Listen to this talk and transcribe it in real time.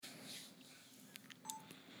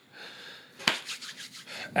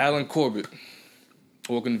Alan Corbett,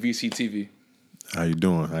 welcome to VCTV. How you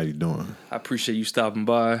doing? I appreciate you stopping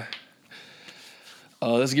by.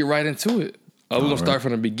 Let's get right into it. We're going to start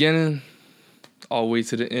from the beginning all the way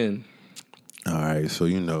to the end. All right, so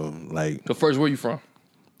So first, where you from?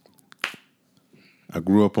 I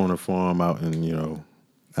grew up on a farm out in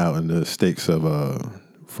the sticks of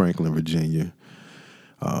Franklin, Virginia.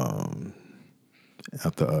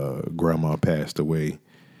 After Grandma passed away,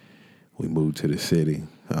 we moved to the city.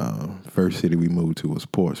 First city we moved to was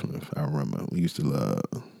Portsmouth. I remember we used to live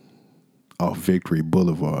off Victory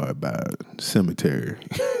Boulevard by cemetery.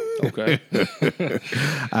 Okay.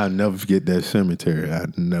 I'll never forget that cemetery. I'll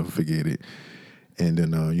never forget it. And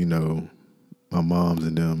then, my mom's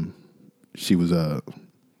and them, she was,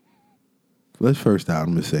 let's first out,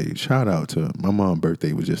 I'm going to say, shout out to, my mom's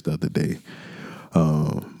birthday was just the other day.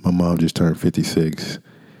 My mom just turned 56.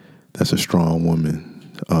 That's a strong woman.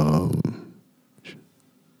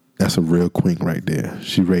 That's a real queen right there.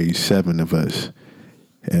 She raised 7 of us.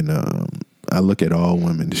 And I look at all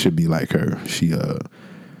women that should be like her. She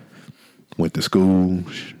went to school.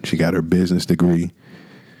 She got her business degree.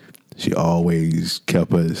 She always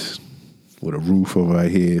kept us with a roof over our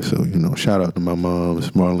head. So, shout out to my mom,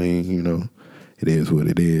 Marlene, it is what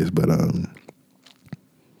it is. But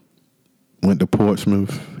went to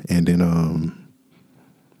Portsmouth, and then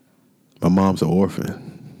my mom's an orphan.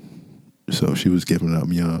 So she was giving up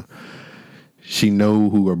young. She know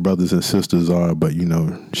who her brothers and sisters are, but,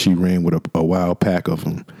 she ran with a wild pack of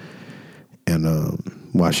them. And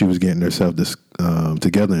while she was getting herself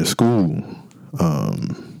together in school,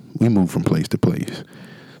 we moved from place to place.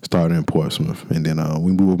 Started in Portsmouth, and then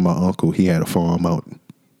we moved with my uncle. He had a farm out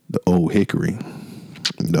the Old Hickory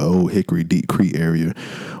Deep Creek area,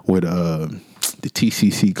 where the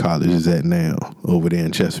TCC college is at now, over there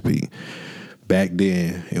in Chesapeake. Back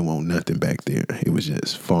then, it wasn't nothing back there. It was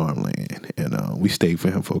just farmland, and we stayed for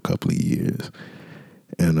him for a couple of years,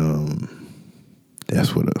 and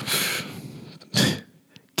that's what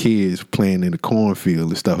kids playing in the cornfield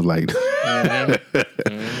and stuff like that.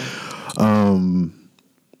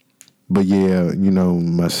 But yeah,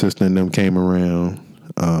 my sister and them came around.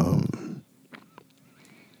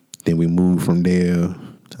 Then we moved from there.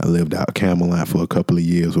 I lived out Camelot for a couple of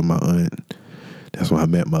years with my aunt. That's when I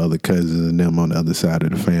met my other cousins and them on the other side of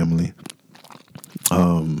the family.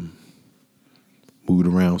 Moved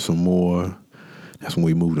around some more. That's when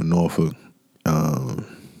we moved to Norfolk.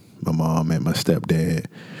 My mom met my stepdad.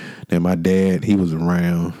 Then my dad, he was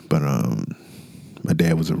around, but my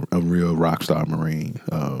dad was a real rock star Marine.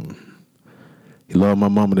 He loved my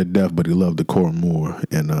mama to death, but he loved the Corps more.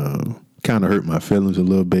 And kind of hurt my feelings a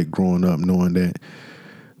little bit growing up knowing that.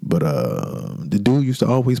 But the dude used to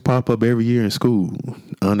always pop up every year in school,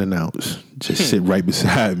 unannounced, just sit right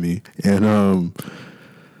beside me and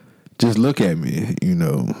just look at me,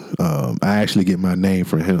 I actually get my name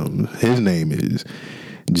from him. His name is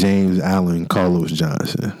James Allen Carlos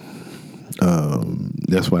Johnson.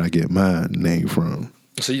 That's where I get my name from.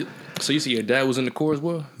 So you see your dad was in the Corps as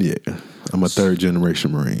well? Yeah. I'm a 3rd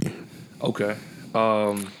generation Marine. Okay.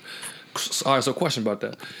 All right, so question about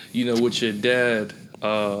that. With your dad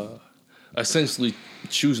essentially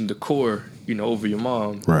choosing the Corps, over your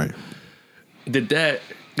mom. Right. Did that,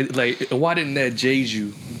 why didn't that jade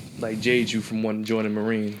you from wanting to join the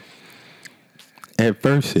Marine? At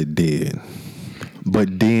first it did.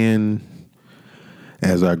 But then,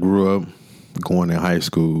 as I grew up, going to high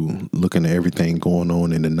school, looking at everything going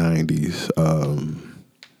on in the 90s,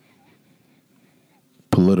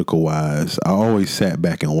 political-wise, I always sat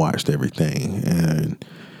back and watched everything. And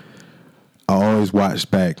I always watched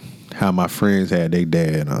back how my friends had their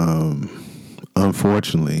dad.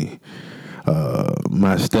 Unfortunately,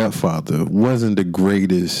 my stepfather wasn't the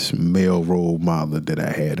greatest male role model that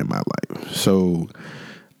I had in my life. So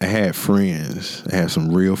I had friends. I had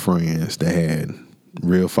some real friends that had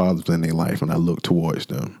real fathers in their life, and I looked towards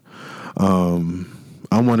them. I'm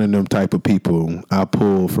one of them type of people. I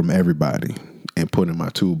pull from everybody and put in my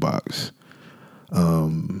toolbox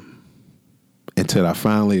until I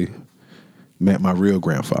finally met my real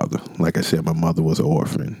grandfather. Like I said, my mother was an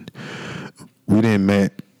orphan. We didn't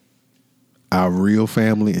met our real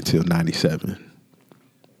family until 97.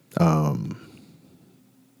 And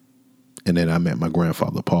then I met my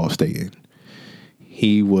grandfather, Paul Staten.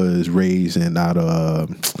 He was raised out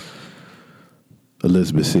of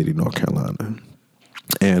Elizabeth City, North Carolina.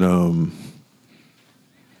 And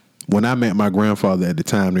when I met my grandfather at the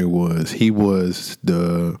time, he was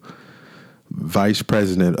the vice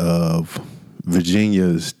president of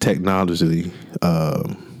Virginia's technology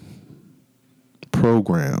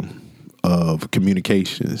program of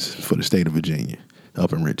communications for the state of Virginia.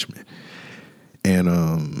 up in Richmond.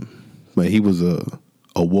 And but he was a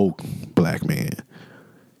woke black man.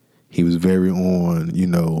 He was very on, you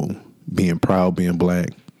know, being proud, being black,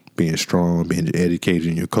 being strong, being educated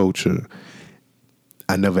in your culture.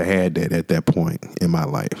 I never had that at that point in my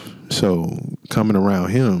life. So coming around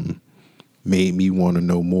him made me want to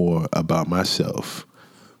know more about myself,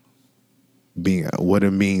 being what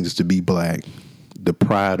it means to be black, the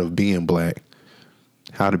pride of being black,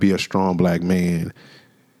 how to be a strong black man,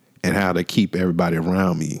 and how to keep everybody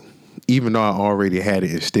around me. Even though I already had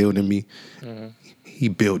it instilled in me, he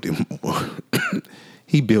built it more.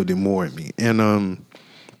 He built it more in me. And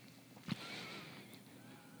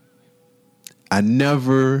I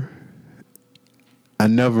never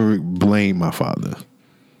blamed my father.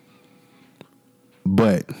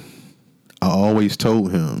 But I always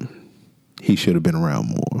told him he should have been around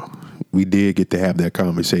more. We did get to have that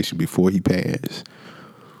conversation before he passed.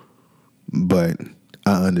 But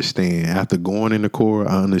I understand. After going in the Corps,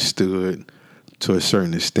 I understood to a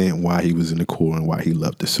certain extent why he was in the Corps and why he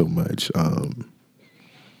loved it so much.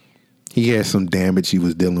 He had some damage he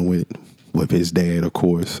was dealing with his dad, of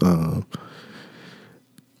course.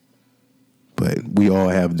 But we all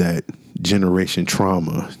have that generation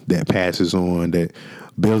trauma that passes on, that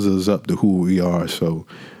builds us up to who we are. So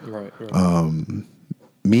Right.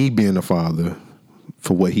 me being a father,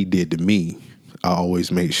 for what he did to me, I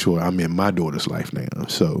always make sure I'm in my daughter's life now.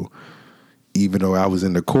 So even though I was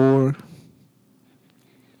in the Corps,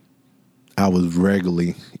 I was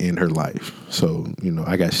regularly in her life. So, you know,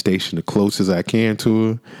 I got stationed the closest I can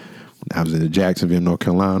to her. I was in Jacksonville, North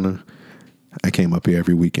Carolina. I came up here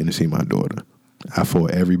every weekend to see my daughter. I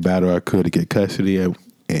fought every battle I could to get custody at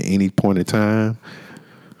any point in time.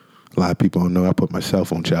 A lot of people don't know I put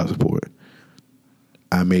myself on child support.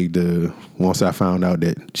 Once I found out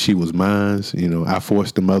that she was mine, you know, I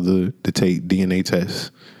forced the mother to take DNA tests.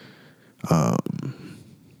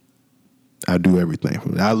 I do everything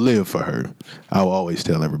for her. I live for her. I will always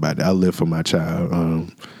tell everybody, I live for my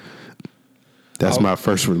child. That's my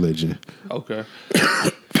first religion. Okay.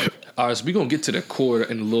 All right, so we're gonna get to the Corps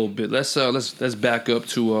in a little bit. Let's back up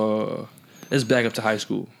to high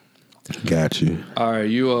school. Got you. All right,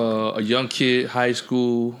 you a young kid, high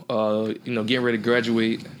school, getting ready to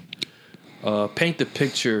graduate. Paint the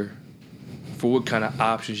picture for what kind of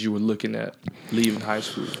options you were looking at leaving high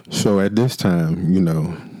school. So at this time, you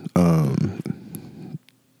know,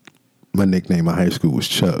 my nickname in high school was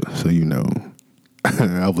Chuck. So, you know,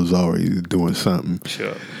 I was already doing something.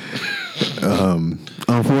 Chuck.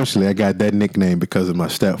 Unfortunately, I got that nickname because of my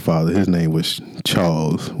stepfather. His name was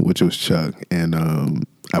Charles, which was Chuck. And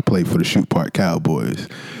I played for the Shoot Park Cowboys.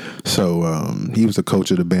 So he was the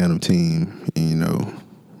coach of the Bantam team. And, you know,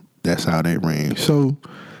 that's how they ran. So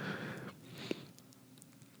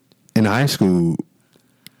in high school,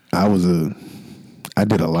 I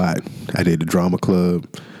did a lot. I did the drama club.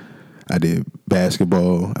 I did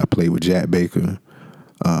basketball. I played with Jack Baker.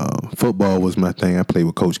 Football was my thing. I played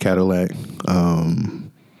with Coach Cadillac.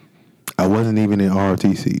 I wasn't even in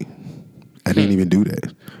ROTC. I didn't even do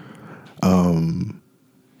that.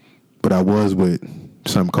 But I was with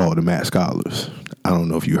something called the Mac Scholars. I don't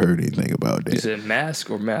know if you heard anything about that. Is it mask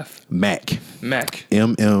or math? MAC. Mac.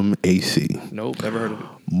 MMAC. Nope, never heard of it.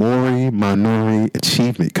 Maury Minority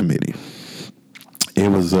Achievement Committee. It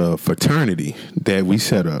was a fraternity that we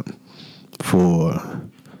set up for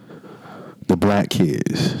the black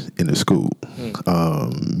kids in the school.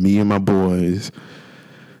 Me and my boys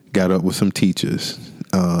got up with some teachers.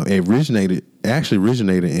 It actually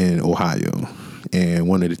originated in Ohio, and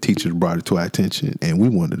one of the teachers brought it to our attention, and we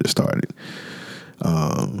wanted to start it.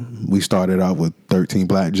 We started out with 13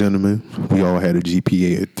 black gentlemen. We all had a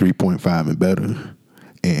GPA at 3.5 and better,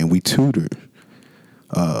 and we tutored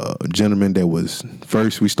gentlemen that was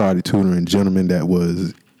first. We started tutoring gentlemen that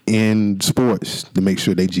was in sports to make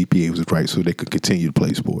sure their GPA was right so they could continue to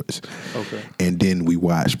play sports. Okay. And then we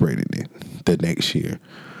widespreaded it the next year.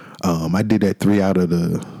 I did that 3 out of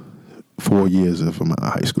the 4 years of my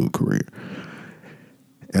high school career.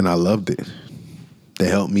 And I loved it. They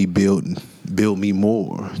helped me build me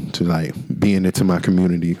more to like being into my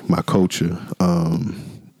community, my culture.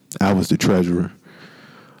 I was the treasurer.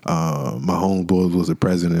 My homeboy was the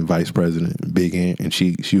president and vice president, Big Ant, and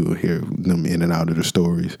she would hear them in and out of the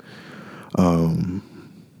stories.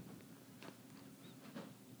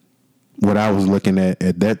 What I was looking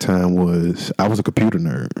at that time was I was a computer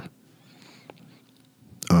nerd.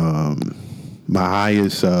 My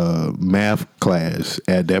highest math class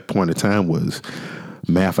at that point in time was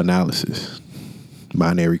math analysis,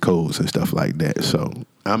 binary codes and stuff like that. So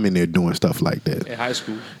I'm in there doing stuff like that. In high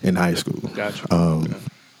school? In high school. Gotcha. Okay.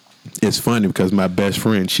 it's funny because my best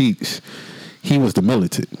friend Cheeks, he was the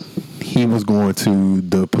militant. He was going to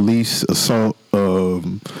the police assault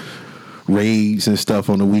raids and stuff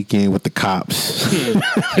on the weekend with the cops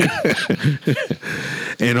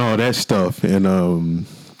and all that stuff. And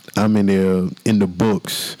I'm in there in the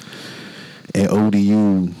books at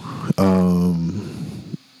ODU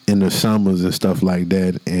in the summers and stuff like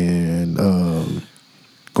that, and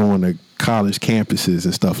going to college campuses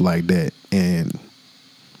and stuff like that, and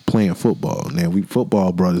playing football. Now, we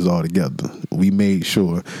football brothers all together. We made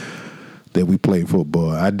sure that we played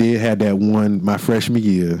football. I did have that one, my freshman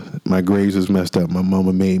year, my grades was messed up. My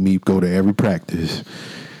mama made me go to every practice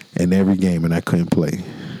and every game, and I couldn't play.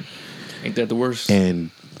 Ain't that the worst?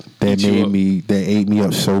 And that ate me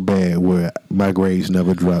up so bad where my grades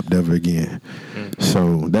never dropped ever again. Mm-hmm.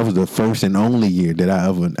 So that was the first and only year that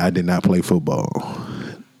I did not play football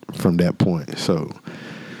from that point. So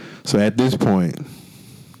at this point,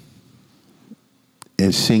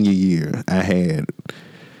 in senior year,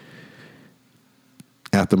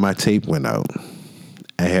 after my tape went out,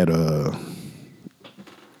 I had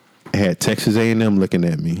Texas A&M looking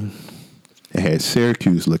at me. I had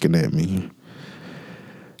Syracuse looking at me.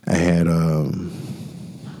 I had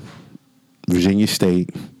Virginia State,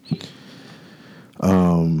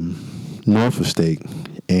 Norfolk State,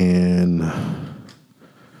 and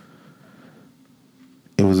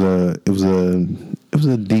it was a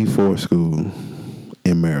D4 school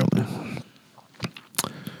in Maryland.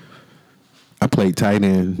 I played tight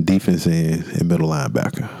end, defense end, and middle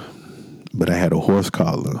linebacker. But I had a horse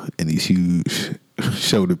collar and these huge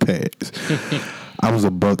shoulder pads. I was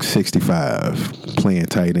a $165 playing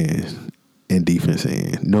tight end and defense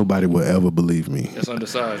end. Nobody would ever believe me. That's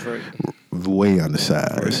undersized, right? Way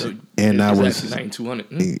undersized. Right, so and I was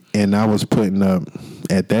 9,200. And I was putting up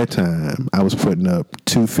at that time. I was putting up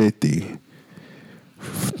 250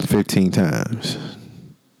 15 times.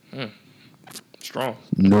 Strong.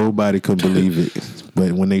 Nobody could believe it,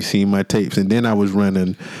 but when they see my tapes, and then I was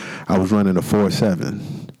running a 4.7.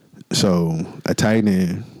 So a tight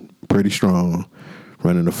end, pretty strong,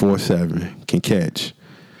 running a 4.7, can catch.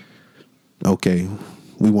 Okay,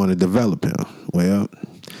 we want to develop him. Well,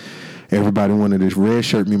 everybody wanted to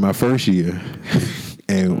redshirt me my first year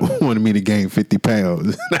and wanted me to gain 50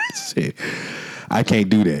 pounds. I said, I can't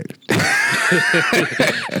do that.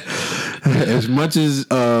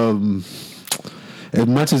 As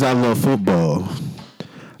much as I love football,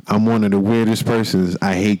 I'm one of the weirdest persons.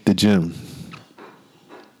 I hate the gym.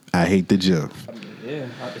 Yeah,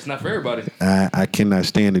 it's not for everybody. I cannot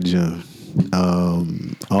stand the gym.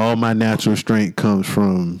 All my natural strength comes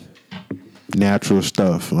from natural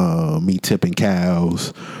stuff. Me tipping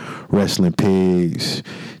cows, wrestling pigs,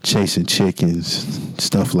 chasing chickens,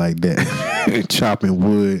 stuff like that. Chopping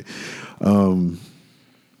wood.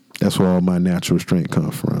 That's where all my natural strength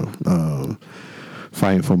comes from.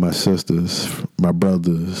 Fighting for my sisters, my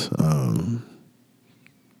brothers,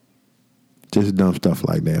 just dumb stuff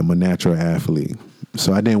like that. I'm a natural athlete,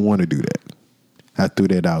 so I didn't want to do that. I threw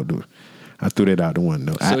that out the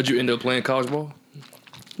window. So did you end up playing college ball?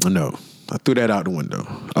 No, I threw that out the window.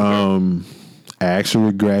 Okay. I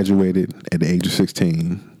actually graduated at the age of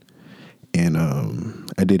 16, and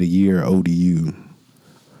I did a year at ODU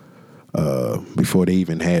before they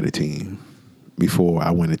even had a team. Before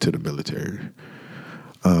I went into the military.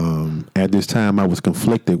 At this time, I was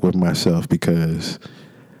conflicted with myself because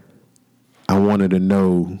I wanted to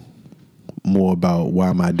know more about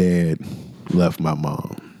why my dad left my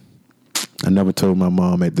mom. I never told my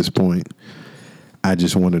mom at this point. I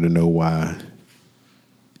just wanted to know why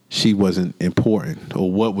she wasn't important,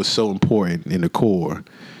 or what was so important in the core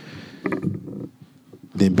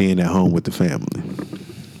than being at home with the family.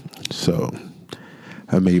 So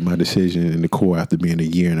I made my decision in the core after being a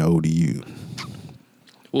year in the ODU.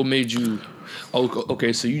 What made you...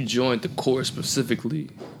 Okay, so you joined the Corps specifically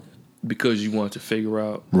because you wanted to figure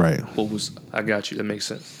out... Right. What was... I got you. That makes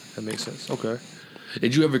sense. Okay.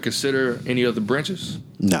 Did you ever consider any other branches?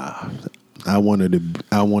 Nah. I wanted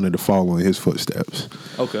to follow in his footsteps.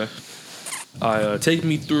 Okay. Take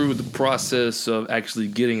me through the process of actually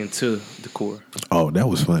getting into the Corps. Oh, that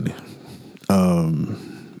was funny.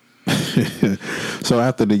 So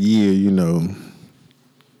after the year,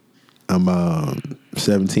 I'm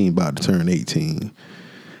 17, about to turn 18.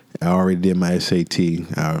 I already did my SAT.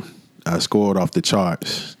 I scored off the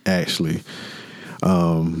charts, actually.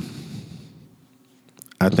 I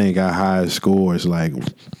think our highest score is like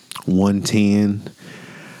 110.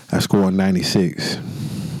 I scored 96.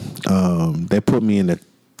 They put me in the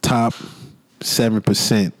top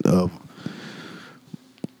 7% of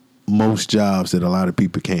most jobs that a lot of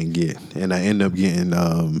people can't get. And I end up getting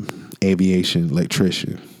aviation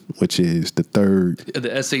electrician, which is the third. The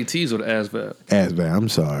SATs or the ASVAB? ASVAB, I'm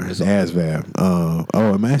sorry. It's ASVAB.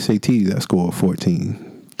 In my SATs, I scored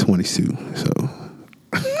 14.22. So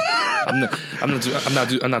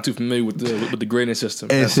I'm not too familiar with the grading system.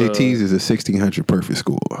 SATs is a 1600 perfect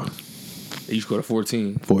score. You scored a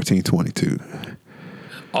 14. 14.22.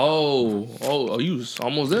 Oh, you was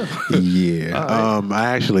almost there. Yeah. Right.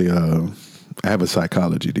 I actually I have a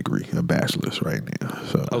psychology degree, a bachelor's right now.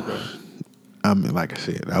 So okay. Like I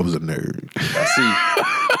said, I was a nerd. I see.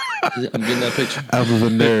 I'm getting that picture. I was a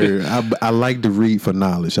nerd. I like to read for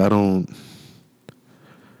knowledge. I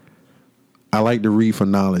like to read for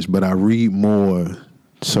knowledge, but I read more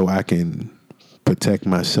so I can protect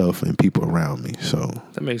myself and people around me. So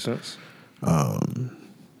that makes sense.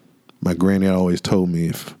 My granddad always told me,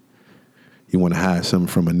 if you want to hide something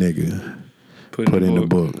from a nigga, put in the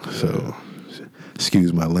book. So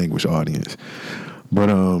excuse my language, audience. But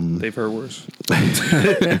they've heard worse.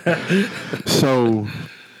 So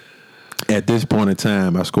at this point in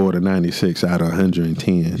time, I scored a 96 out of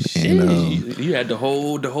 110. Shit, and you had the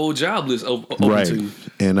whole job list open right. to you.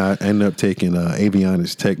 And I ended up taking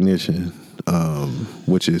avionics technician,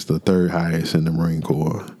 which is the third highest in the Marine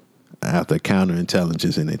Corps after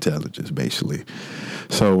counterintelligence and intelligence, basically.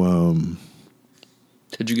 So,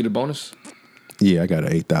 did you get a bonus? Yeah, I got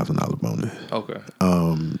an $8,000 bonus. Okay.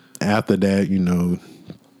 After that,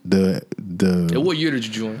 the. And what year did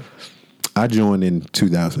you join? I joined in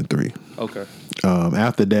 2003. Okay.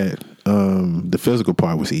 After that, the physical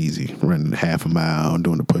part was easy. Running half a mile,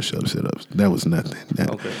 doing the push-ups, sit-ups. That was nothing.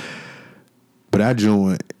 Okay. But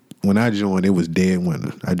when I joined, it was dead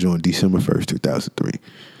winter. I joined December 1st, 2003.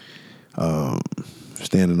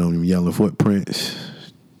 Standing on them yellow footprints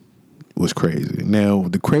was crazy. Now,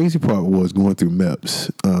 the crazy part was going through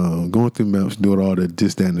MEPS. Doing all the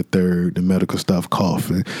this, that, and the third, the medical stuff,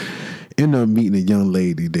 coughing. Ended up meeting a young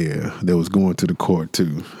lady there that was going to the court,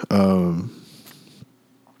 too.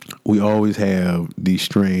 We always have these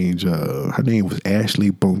strange, her name was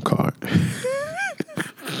Ashley Bunkart.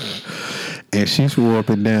 And she swore up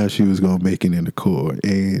and down she was going to make it in the court.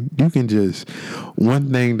 And you can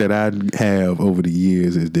one thing that I have over the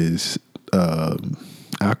years is this, I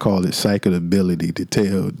call it psychic ability to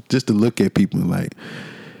tell, just to look at people like,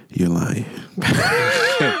 you're lying.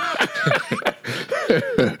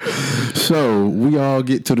 So we all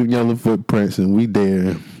get to the yellow footprints and we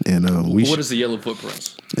there. And what is the yellow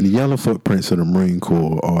footprints? And the yellow footprints of the Marine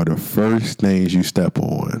Corps are the first things you step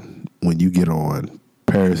on when you get on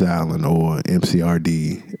Paris Island or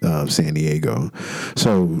MCRD, San Diego.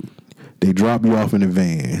 So they drop you off in a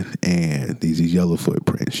van and these yellow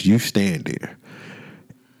footprints. You stand there.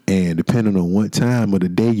 And depending on what time of the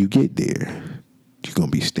day you get there, you're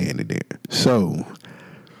going to be standing there. So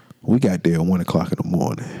we got there at 1 o'clock in the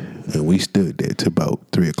morning. And we stood there till about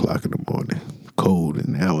 3 o'clock in the morning. Cold.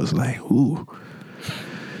 And I was like, ooh.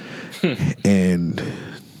 And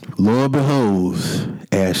lo and behold,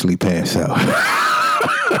 Ashley passed out.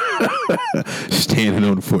 Standing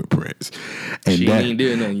on the footprints. And she ain't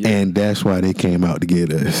doing nothing yet. And that's why they came out to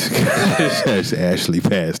get us. As Ashley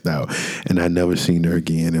passed out. And I never seen her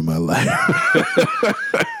again in my life.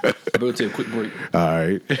 We'll take a quick break. All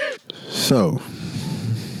right. So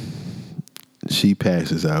she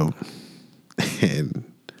passes out. And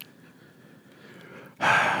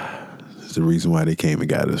it's the reason why they came and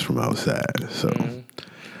got us from outside. So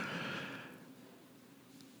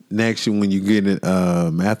next, when you get it,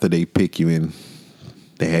 after they pick you in,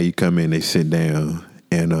 they have you come in, they sit down,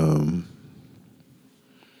 and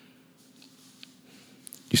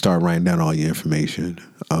you start writing down all your information.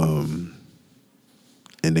 And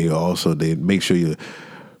they make sure you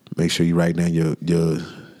write down your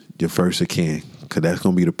first of kin, because that's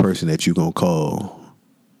gonna be the person that you gonna call.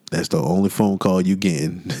 That's the only phone call you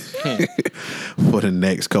getting for the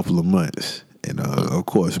next couple of months. And of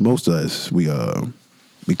course, most of us we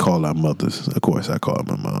call our mothers. Of course, I call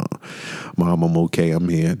my mom. Mom, I'm okay. I'm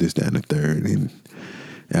here. This, that, and the third. And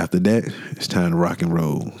after that, it's time to rock and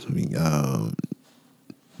roll. I mean,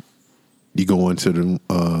 you go into the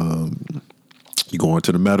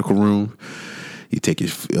medical room. You take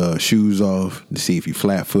your shoes off to see if you're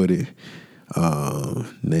flat-footed.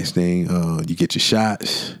 Next thing, you get your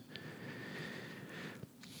shots.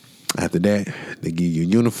 After that, they give you a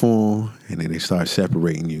uniform, and then they start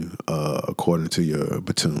separating you according to your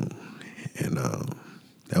platoon. And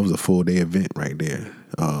that was a full-day event right there.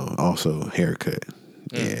 Also, haircut.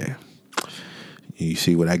 Yeah. You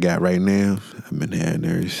see what I got right now? I've been having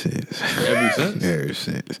ever since. Ever since? Ever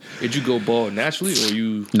since. Did you go bald naturally, or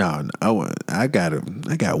you? No, I got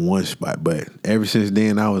one spot, but ever since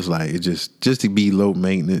then I was like, it just to be low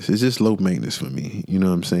maintenance. It's just low maintenance for me. You know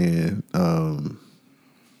what I'm saying?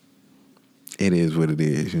 It is what it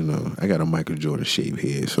is. You know, I got a Michael Jordan shaved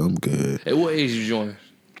head, so I'm good. At what age did you join?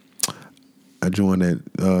 I joined at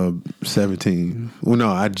 17. Well,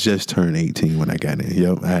 no, I just turned 18 when I got in.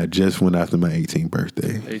 Yep, I had just went after my 18th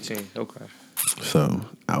birthday. 18. Okay. So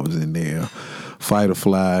I was in there, fight or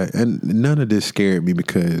fly, and none of this scared me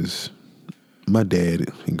because my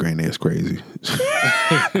dad and granddad's crazy.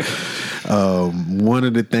 One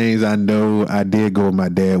of the things I know, I did go with my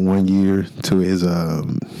dad one year to his.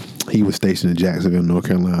 He was stationed in Jacksonville, North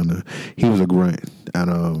Carolina. He was a grunt,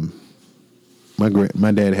 and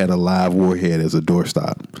my dad had a live warhead as a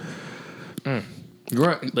doorstop.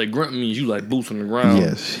 Grunt means you like boots on the ground.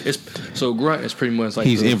 Yes. So grunt is pretty much like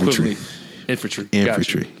he's infantry. Infantry.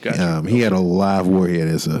 Got you. He had a live warhead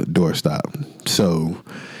as a doorstop. So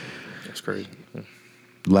that's crazy.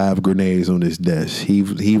 Live grenades on his desk. He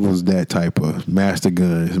was that type of master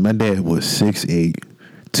guns. My dad was 6'8",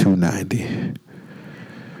 290.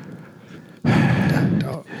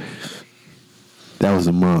 That was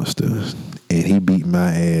a monster. And he beat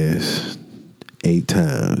my ass 8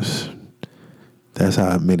 times. That's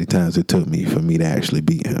how many times it took me for me to actually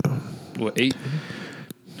beat him. What, 8?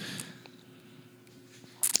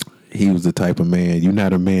 He was the type of man, you're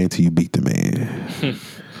not a man till you beat the man.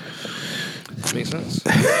 Makes sense.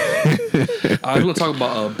 I was going to talk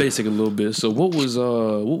about basic a little bit. So what was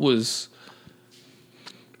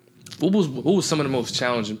some of the most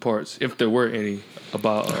challenging parts, if there were any,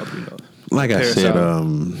 about like I said,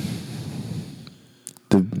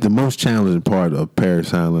 the most challenging part of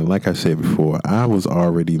parasailing, like I said before, I was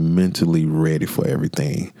already mentally ready for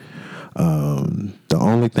everything. The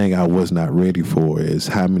only thing I was not ready for is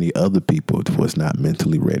how many other people was not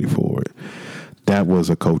mentally ready for it. That was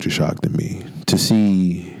a culture shock to me. To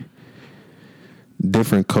see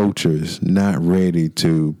different cultures not ready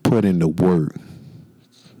to put in the work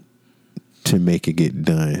to make it get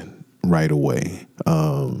done right away.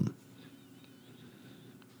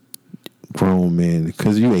 Grown men,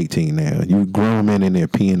 because you 18 now, you grown men in there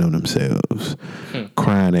peeing on themselves,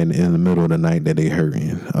 crying in the middle of the night that they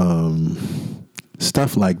hurting.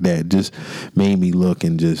 Stuff like that just made me look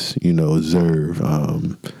and just, observe.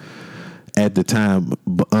 At the time,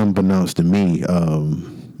 unbeknownst to me,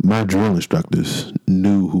 my drill instructors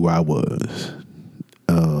knew who I was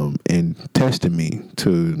and tested me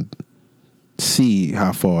to see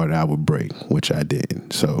how far I would break, which I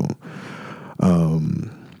did. So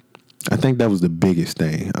I think that was the biggest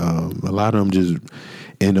thing. A lot of them just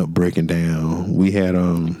end up breaking down. We had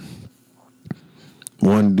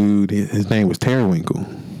one dude, his name was Terrywinkle,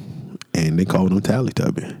 and they called him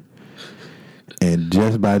Tally-Tubby. And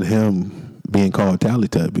just by him being called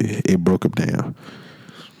Tally-Tubby, it broke him down.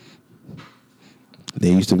 They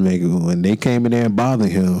used to make it, when they came in there and bothered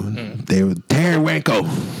him, they were, Terrywinkle,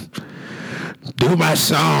 do my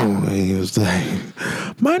song. And he was like,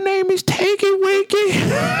 my name is Takey Winky.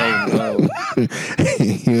 Oh, no.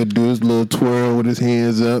 He'll do his little twirl with his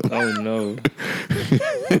hands up. Oh, no.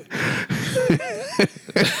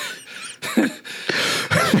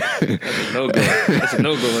 That's a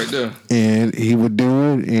no-go right there. And he would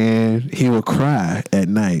do it, and he would cry at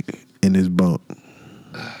night in his bunk.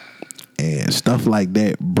 And stuff like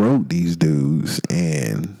that broke these dudes.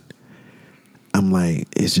 And I'm like,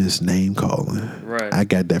 it's just name calling. Right. I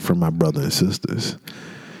got that from my brother and sisters.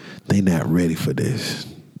 They not ready for this.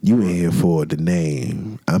 You in here for the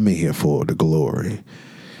name. I'm in here for the glory.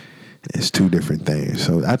 It's two different things.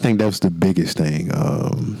 So I think that was the biggest thing.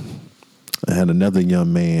 I had another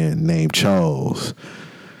young man named Charles.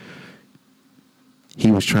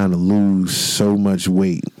 He was trying to lose so much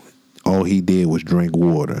weight. All he did was drink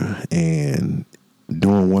water. And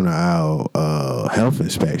during one of our health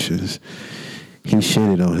inspections, he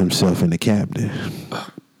shitted on himself and the captain.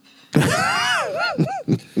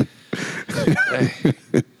 Hey.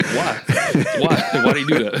 Why? Why did he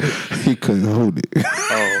do that? He couldn't hold it.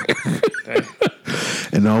 Oh. Hey.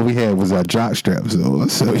 And all we had was our jock straps on.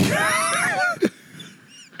 So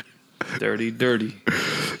Dirty.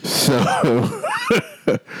 So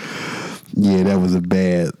yeah, that was a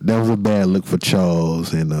bad look for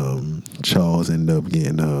Charles, and Charles ended up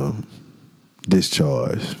getting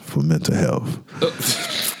discharged for mental health.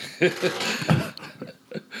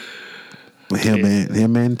 Him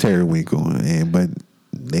and Terrywinkle, but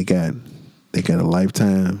they got a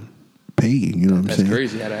lifetime pay. You know what I'm saying? That's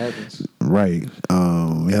crazy how that happens. Right.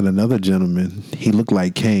 We had another gentleman. He looked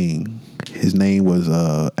like Kane. His name was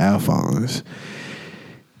Alphonse,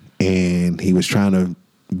 and he was trying to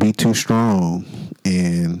be too strong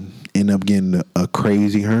and end up getting a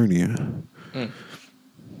crazy hernia. And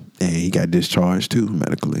he got discharged too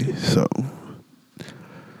medically. So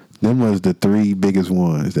them was the three biggest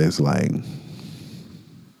ones that's like,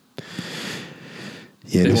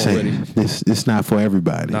 yeah, this not for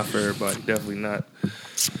everybody. Not for everybody, definitely not.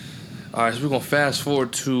 All right, so we're gonna fast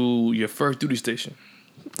forward to your first duty station.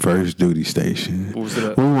 First duty station. What was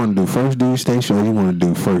it? What we want to do, first duty station, or you want to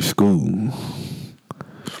do first school?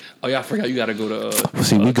 Oh yeah, I forgot you got to go to.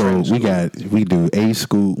 See, we do A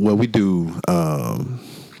school. Well, we do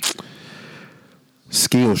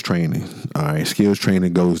skills training. All right, skills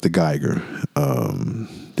training goes to Geiger.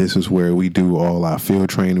 This is where we do all our field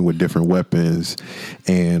training with different weapons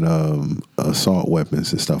and assault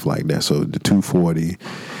weapons and stuff like that. So the 240.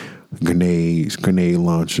 Grenades, grenade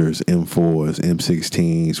launchers, M4s,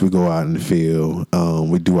 M16s. We go out in the field.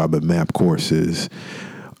 We do our map courses,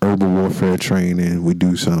 urban warfare training. We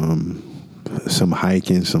do some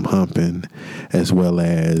hiking, some humping, as well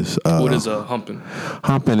as what is humping?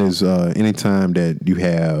 Humping is anytime that you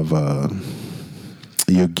have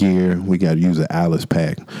your gear. We got to use an Alice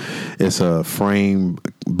pack. It's a frame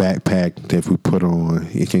backpack that if we put on,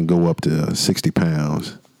 it can go up to 60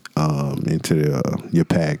 pounds. Into your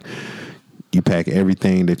pack. You pack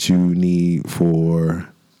everything that you need for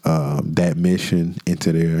that mission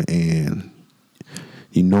into there, and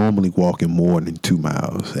you normally walking more than 2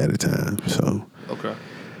 miles at a time. So, okay.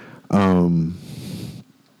 And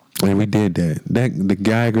we did that. The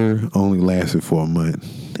Geiger only lasted for a month,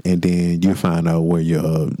 and then you find out where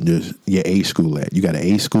your A school at. You got an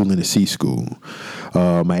A school and a C school.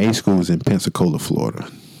 My A school is in Pensacola, Florida.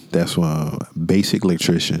 That's basic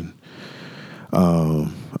electrician.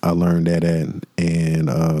 I learned that at, and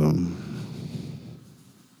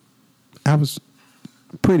I was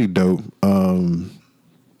pretty dope.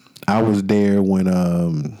 I was there when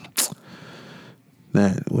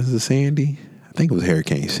that was it Sandy? I think it was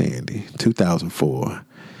Hurricane Sandy, 2004.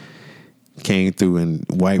 Came through and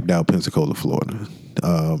wiped out Pensacola, Florida.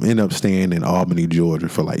 Ended up staying in Albany, Georgia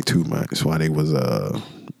for like 2 months while they was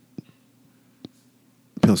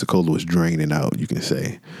Pensacola was draining out, you can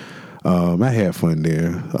say. I had fun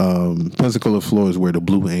there. Pensacola, Florida is where the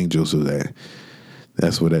Blue Angels was at.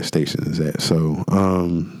 That's where that station is at. So,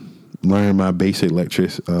 learned my basic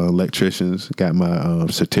electricians, got my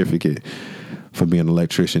certificate for being an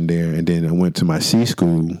electrician there. And then I went to my C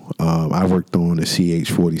school. I worked on the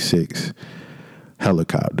CH-46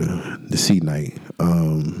 helicopter, the C-Knight,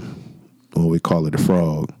 or we call it the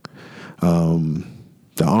Frog.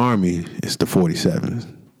 The Army is the 47,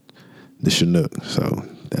 the Chinook. So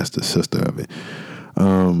that's the sister of it.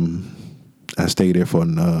 I stayed there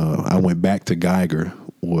I went back to Geiger,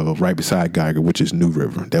 well, right beside Geiger, which is New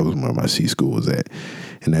River. That was where my C school was at.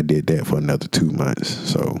 And I did that for another 2 months.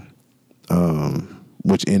 So,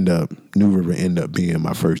 New River ended up being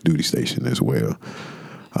my first duty station as well.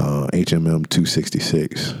 HMM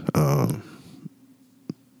 266.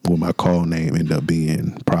 Well, my call name ended up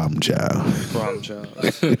being Problem Child. Problem Child.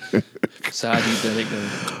 So how do you get that nickname?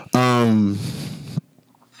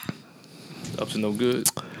 Up to no good.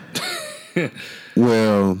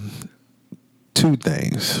 Well, two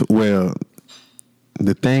things. Well,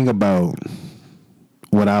 the thing about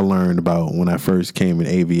what I learned about when I first came in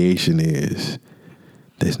aviation is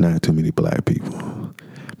there's not too many black people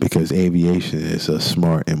because aviation is a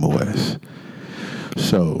smart MOS.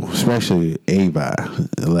 So, especially AVI,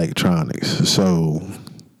 electronics. So,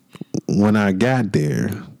 when I got there,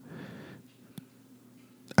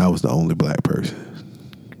 I was the only black person.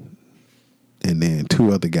 And then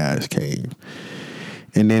 2 other guys came.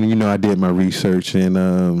 And then, I did my research, and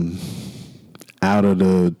out of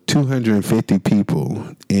the 250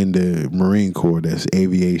 people in the Marine Corps that's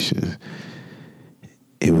aviation,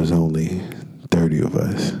 it was only 30 of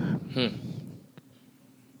us.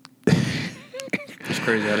 It's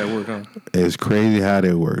crazy how that worked, huh? It's crazy how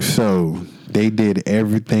that works. So they did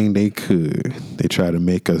everything they could. They tried to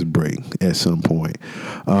make us break at some point.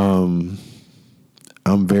 I'm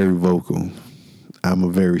very vocal. I'm a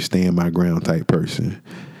very stand my ground type person.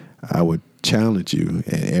 I would challenge you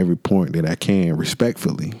at every point that I can,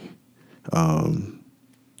 respectfully, to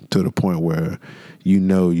the point where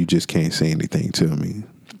you just can't say anything to me.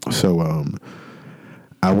 So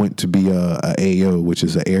I went to be a AO, which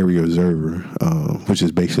is an area observer, which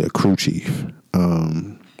is basically a crew chief.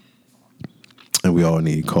 And we all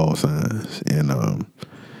need call signs. And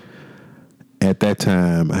at that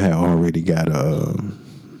time, I had already got a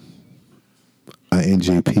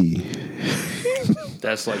NJP.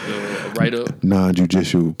 That's like a write-up?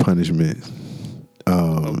 Non-judicial punishment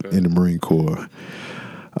in the Marine Corps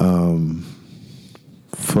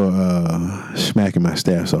for smacking my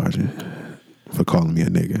staff sergeant for calling me a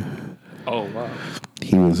nigga. Oh, wow.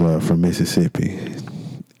 He was from Mississippi,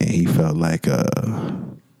 and he felt like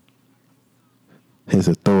his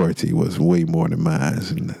authority was way more than mine.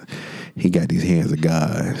 And he got these hands of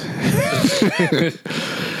God.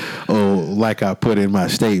 Oh, like I put in my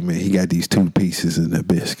statement, he got these 2 pieces in the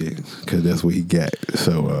biscuit because that's what he got.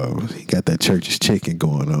 So he got that church's chicken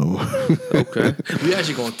going on. Okay. We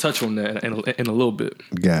actually going to touch on that in a little bit.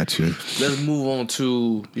 Gotcha. Let's move on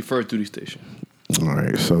to your first duty station. All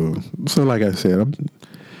right. So like I said,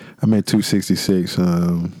 I'm at 266.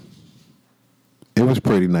 It was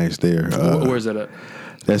pretty nice there. Where's that at?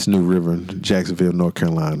 That's New River, Jacksonville, North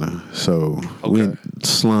Carolina. So we in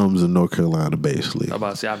slums of North Carolina, basically. I'm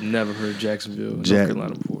about to say, I've never heard Jacksonville, North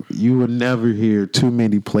Carolina before. You will never hear too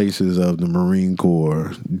many places of the Marine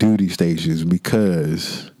Corps duty stations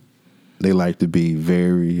because they like to be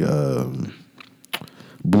very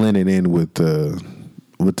blended in with the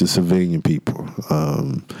civilian people.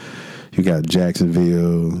 You got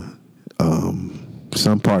Jacksonville,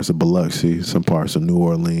 some parts of Biloxi, some parts of New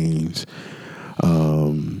Orleans,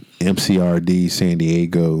 MCRD, San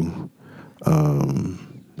Diego,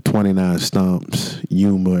 29 Stumps,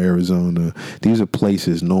 Yuma, Arizona. These are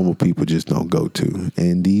places normal people just don't go to.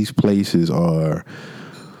 And these places are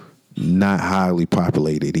not highly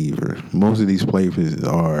populated either. Most of these places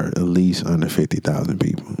are at least under 50,000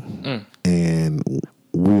 people. And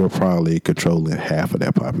we were probably controlling half of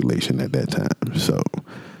that population at that time. So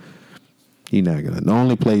you're not gonna. The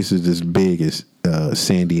only places as big as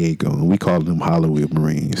San Diego, and we call them Hollywood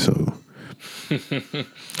Marines. So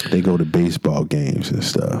they go to baseball games and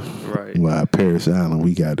stuff. Right. While Paris Island,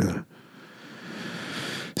 we got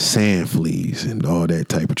sand fleas and all that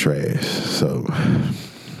type of trash. So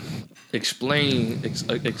explain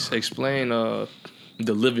the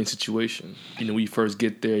living situation. You know, when you first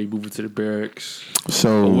get there, you move into the barracks.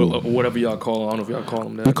 So or whatever y'all call them. I don't know if y'all call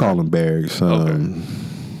them that. We call them barracks. Okay.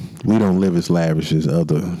 We don't live as lavish as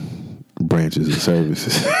other branches of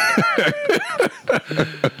services.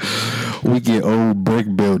 We get old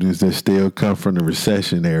brick buildings that still come from the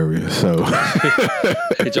recession area. So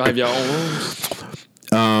did y'all have your own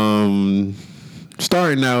rooms?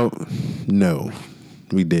 Starting out, no,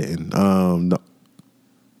 we didn't.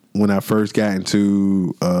 When I first got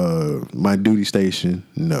into my duty station,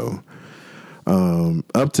 no.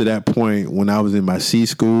 Up to that point, when I was in my C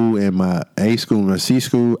school and my A school and my C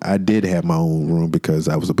school, I did have my own room because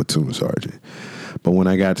I was a platoon sergeant. But when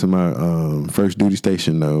I got to my first duty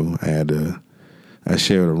station, no, I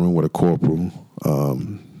shared a room with a corporal.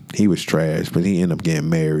 He was trash, but he ended up getting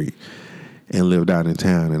married and lived out in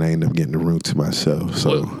town, and I ended up getting the room to myself.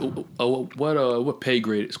 So, what pay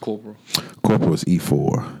grade is corporal? Corporal is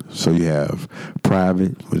E4. So you have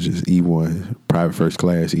private, which is E1, private first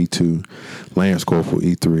class E2, lance corporal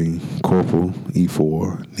E3, corporal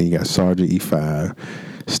E4. Then you got sergeant E5,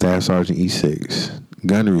 staff sergeant E6,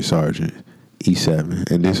 gunnery sergeant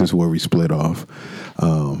E7, and this is where we split off.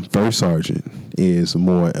 First sergeant is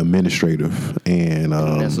more administrative, and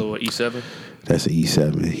that's a E7. That's an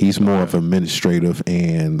E7. He's more of administrative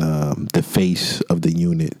and the face of the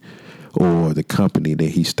unit or the company that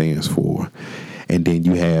he stands for. And then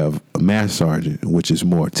you have a master sergeant, which is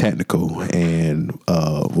more technical and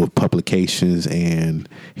with publications and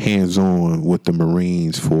hands-on with the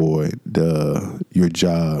Marines for your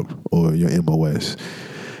job or your MOS.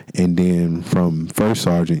 And then from first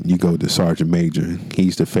sergeant, you go to sergeant major.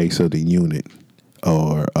 He's the face of the unit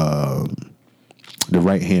or the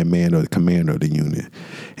right-hand man or the commander of the unit.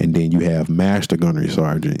 And then you have master gunnery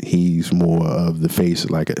sergeant. He's more of the face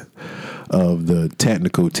of the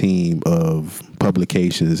technical team of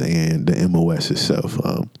publications and the MOS itself.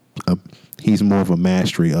 He's more of a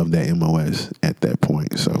mastery of that MOS at that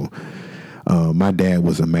point. So my dad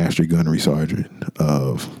was a master gunnery sergeant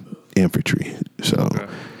of infantry. So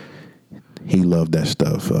he loved that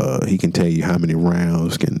stuff. He can tell you how many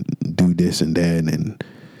rounds can do this and that, and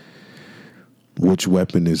which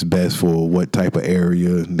weapon is best for what type of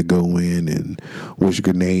area to go in, and which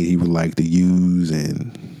grenade he would like to use.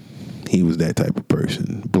 And he was that type of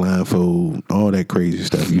person. Blindfold, all that crazy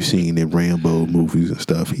stuff you seen in Rambo movies and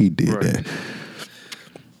stuff. He did that.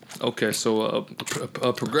 Okay, so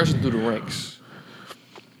progression through the ranks.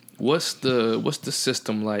 What's the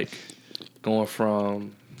system like going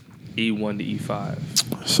from E1 to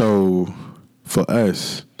E5? So for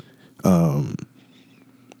us,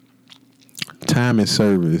 time in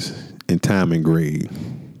service and time in grade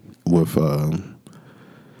with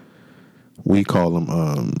we call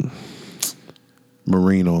them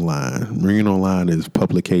Marine Online. Marine Online is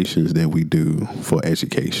publications that we do for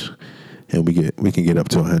education, and we can get up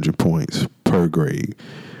to 100 points per grade.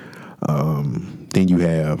 Then you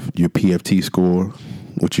have your PFT score,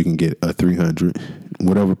 which you can get a 300,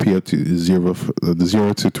 whatever PFT is 0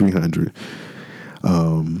 to 300.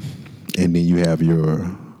 And then you have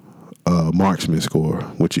your marksman score,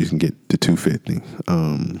 which you can get to 250.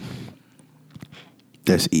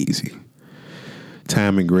 That's easy.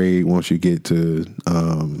 Time and grade, once you get to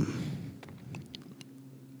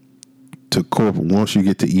corporal, once you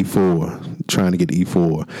get to E4, trying to get to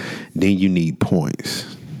E4, then you need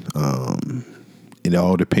points. It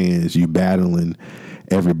all depends. You battling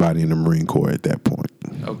everybody in the Marine Corps at that point.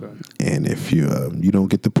 Okay. And if you don't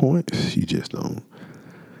get the points, you just don't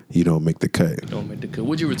make the cut. Don't make the cut.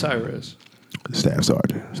 What'd you retire as? Staff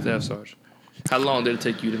sergeant. Staff sergeant. How long did it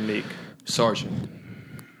take you to make sergeant?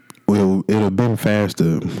 Well, it'd have been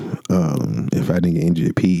faster if I didn't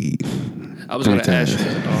get NJP. I was going to ask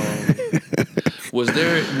you,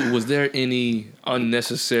 was there any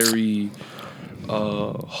unnecessary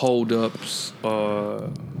holdups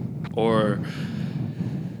or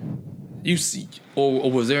you see, or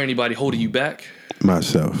was there anybody holding you back?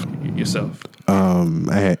 Myself. Yourself.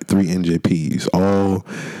 I had 3 NJPs. All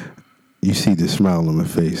you see the smile on my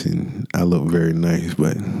face, and I look very nice,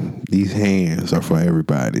 but these hands are for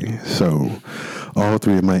everybody. So all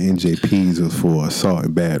 3 of my NJPs was for assault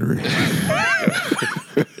and battery.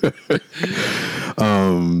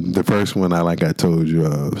 The first one, like I told you,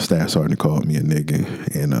 Staff Sergeant called me a nigga,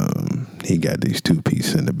 and he got these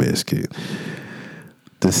 2-piece in the biscuit.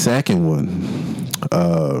 The second one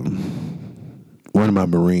of my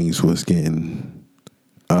Marines was getting,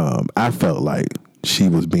 I felt like she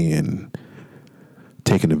was being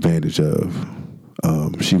taken advantage of.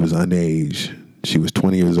 She was underage. She was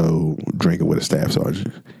 20 years old, drinking with a staff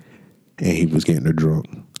sergeant, and he was getting her drunk.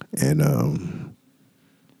 And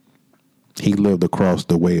he lived across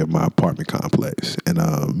the way of my apartment complex. And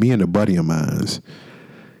me and a buddy of mine,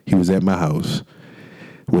 he was at my house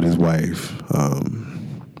with his wife,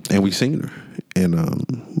 and we seen her. And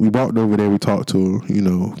we walked over there, we talked to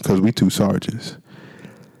her, because we 2 sergeants.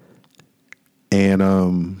 And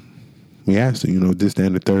we asked her, this, that,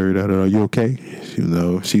 and the third, are you okay? She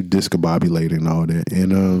discombobulated and all that.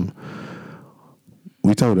 And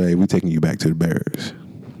we told her, hey, we taking you back to the barracks.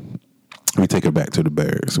 We take her back to the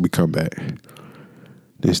barracks. We come back.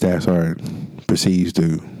 This staff sergeant proceeds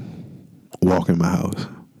to walk in my house.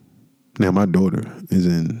 Now, my daughter is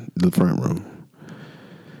in the front room.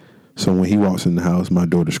 So when he walks in the house, my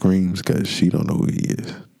daughter screams because she don't know who he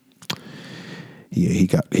is. Yeah,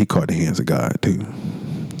 he caught the hands of God too.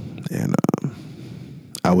 And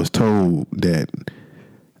I was told that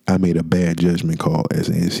I made a bad judgment call as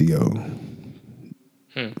an NCO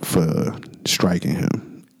for striking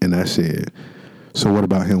him. And I said, so what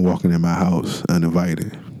about him walking in my house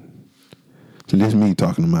uninvited? So this is me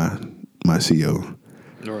talking to my CO.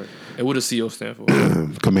 Right. And what does CO stand for?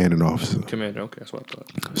 Commanding officer. Commander, okay, that's what I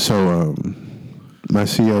thought. So my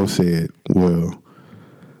CO said, well,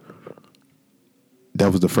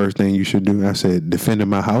 that was the first thing you should do. I said, defending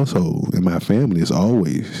my household and my family is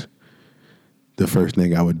always the first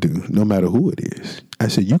thing I would do, no matter who it is. I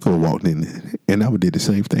said, you could have walked in and I would do the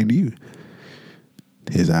same thing to you.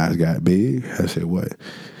 His eyes got big. I said, what?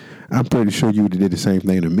 I'm pretty sure you would have did the same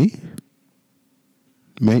thing to me.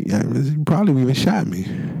 You probably even shot me.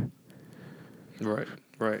 Right.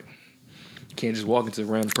 You can't just walk into a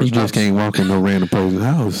random person's house. You just can't walk into a random person's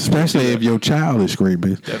house, especially if your child is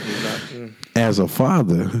screaming. Definitely not. As a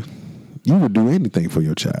father, you would do anything for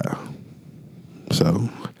your child. So,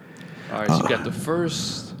 all right, so you got the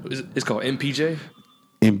first. It's called MPJ.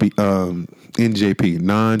 NJP,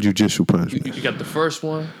 non-judicial punishment. You got the first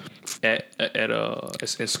one at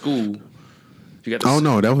in school. You got.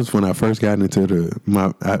 No, that was when I first got into the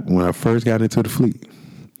fleet.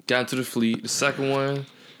 Got into the fleet. The second one,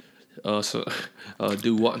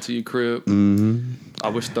 dude walked into your crib. Mm-hmm. I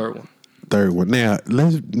wish third one. Third one. Now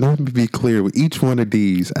let me be clear with each one of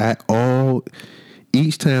these.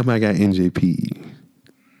 Each time I got NJP,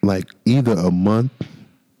 like either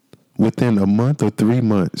within a month or 3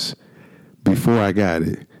 months before I got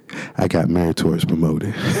it, I got meritorious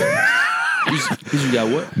promoted. You got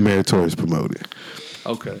what? Meritorious promoted.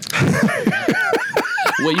 Okay.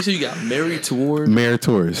 Wait, you said you got married toward?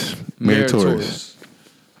 Meritorious. Meritorious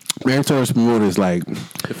promoted is like...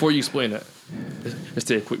 Before you explain that, let's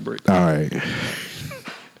take a quick break. All right.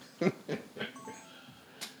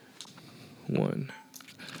 One.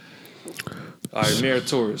 All right,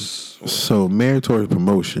 meritorious. So meritorious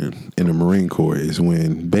promotion in the Marine Corps is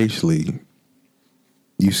when basically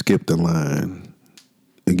you skip the line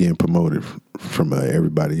again promoted from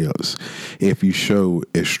everybody else. If you show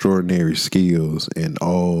extraordinary skills in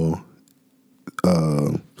all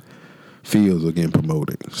fields are getting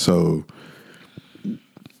promoted. So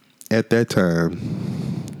at that time,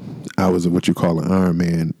 I was what you call an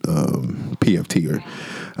Ironman PFTer.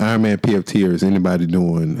 Ironman PFTer is anybody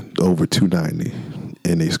doing over 290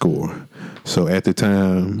 and they score. So at the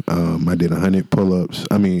time, I did 20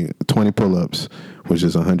 pull-ups, which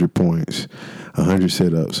is 100 points, 100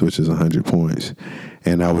 sit-ups, which is 100 points,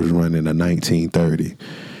 and I was running a 1930,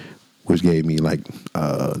 which gave me like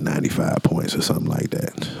 95 points or something like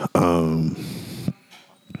that.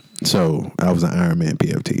 So I was an Ironman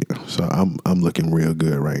PFT. So I'm looking real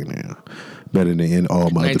good right now. Better than in all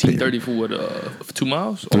my 1930 for what? 2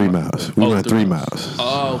 miles? 3 miles. We run 3 miles.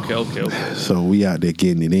 Oh, okay. So we out there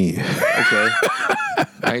getting it in. Okay.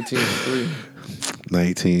 19.3.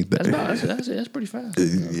 19. That's pretty fast.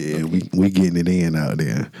 Yeah, we getting it in out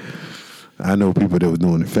there. I know people that was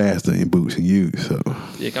doing it faster in boots and U's. So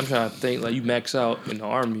yeah, I'm trying to think. Like you max out in the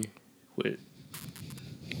Army with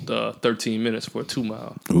the 13 minutes for a 2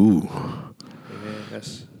 mile. Ooh. Yeah,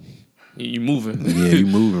 that's you moving. Yeah, you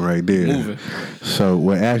moving right there. Moving. So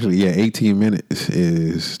well, actually, yeah, 18 minutes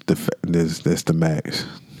is that's the max.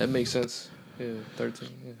 That makes sense. Yeah, 13.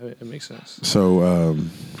 Yeah, it makes sense. So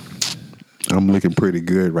I'm looking pretty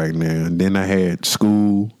good right now. And then I had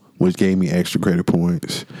school, which gave me extra credit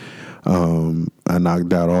points. I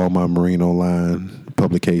knocked out all my Marine Online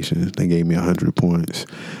publications. They gave me 100 points.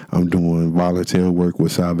 I'm doing volunteer work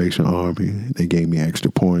with Salvation Army. They gave me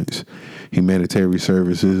extra points. Humanitarian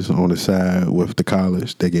services on the side with the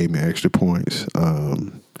college. They gave me extra points.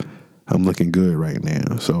 I'm looking good right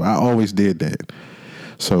now. So I always did that.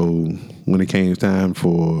 So when it came time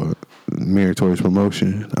for meritorious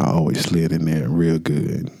promotion, I always slid in there real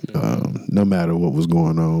good, no matter what was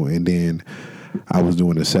going on. And then I was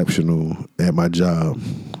doing exceptional at my job,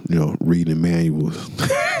 reading manuals,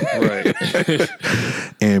 Right,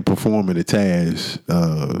 and performing the tasks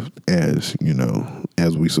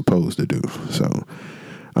as we supposed to do. So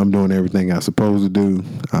I'm doing everything I supposed to do.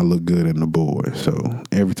 I look good in the board. So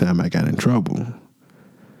every time I got in trouble,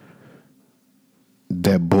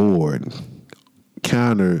 that board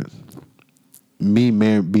countered me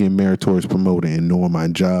being meritorious promoted and knowing my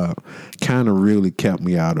job kind of really kept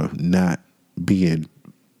me out of not being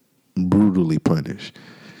brutally punished.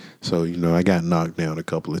 So, I got knocked down a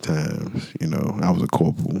couple of times. I was a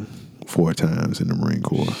corporal 4 times in the Marine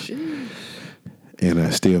Corps. And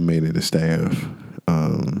I still made it to staff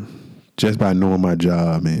just by knowing my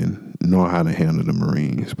job and knowing how to handle the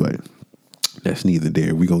Marines. But that's neither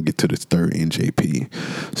there. We're going to get to this third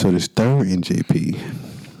NJP. So this third NJP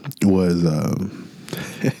was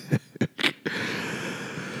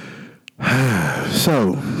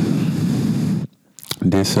so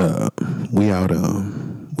this we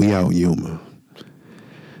out Yuma.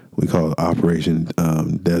 We call it Operation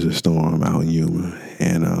Desert Storm out in Yuma,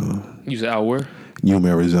 and you said out where? Yuma,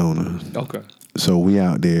 Arizona. Okay. So we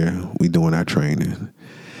out there, we doing our training,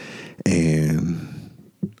 and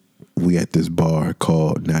we at this bar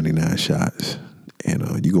called 99 Shots.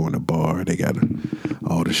 And you go in the bar, they got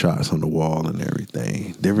all the shots on the wall and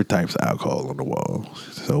everything. Different types of alcohol on the wall.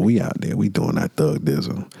 So we out there, we doing our thug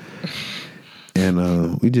dizzle.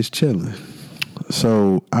 And we just chilling.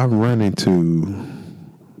 So I run into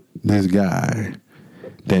this guy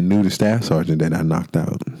that knew the staff sergeant that I knocked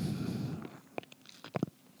out.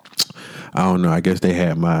 I don't know, I guess they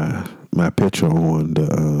had my picture on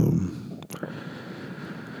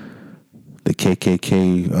the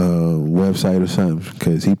KKK website or something,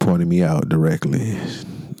 because he pointed me out directly.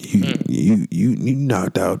 You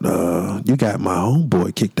knocked out. You got my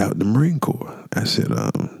homeboy kicked out the Marine Corps. I said,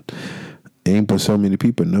 ain't but so many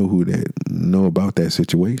people know about that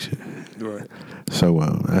situation. Right. So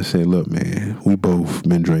I said, look, man, we both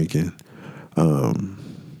been drinking. I'm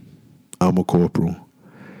a corporal.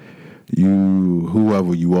 You,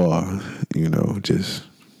 whoever you are, just.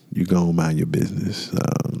 You go mind your business.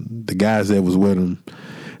 The guys that was with him,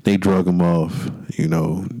 they drug him off.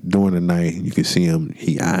 During the night, you could see him.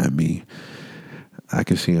 He eyeing me. I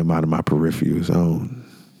could see him out of my peripheral zone.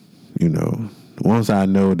 Once I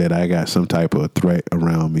know that I got some type of threat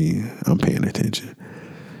around me, I'm paying attention.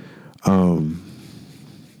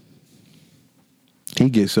 He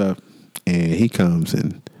gets up and he comes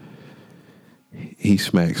and he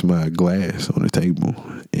smacks my glass on the table,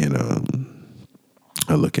 and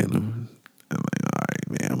I look at him. I'm like, all right,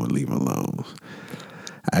 man, I'm going to leave him alone.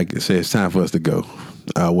 I can say it's time for us to go.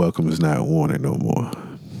 Our welcome is not wanted no more.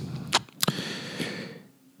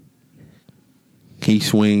 He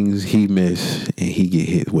swings, he miss, and he get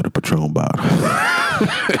hit with a Patron bottle.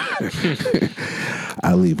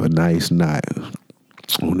 I leave a nice knot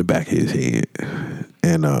on the back of his head.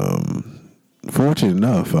 And fortunate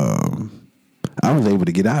enough, I was able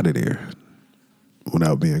to get out of there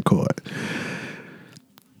without being caught.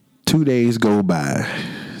 2 days go by,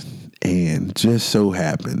 and just so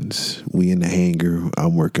happens we in the hangar. I'll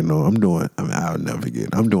never forget.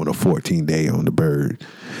 I'm doing a 14-day on the bird.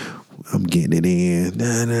 I'm getting it in.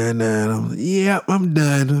 Yep, I'm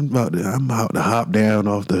done. I'm about to hop down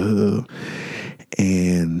off the hub.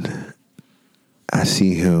 And I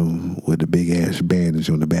see him with a big ass bandage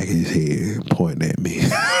on the back of his head pointing at me.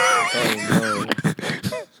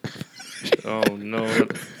 Oh no.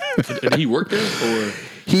 Did he work there or?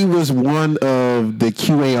 He was one of the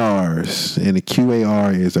QARs, and the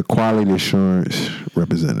QAR is a quality assurance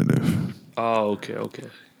representative. Oh, okay.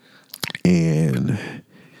 And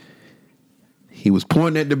he was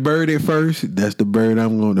pointing at the bird at first. That's the bird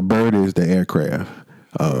the bird is the aircraft.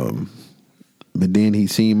 But then he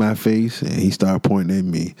seen my face and he started pointing at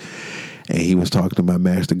me. And he was talking to my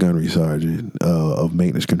master gunnery sergeant of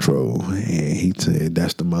maintenance control. And he said,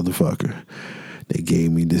 that's the motherfucker. They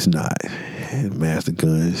gave me this knot. And Master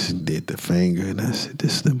Guns did the finger. And I said,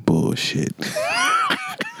 this is the bullshit.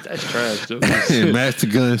 That's trash, though. And Master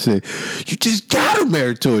Guns said, you just got a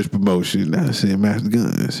meritorious promotion. And I said, Master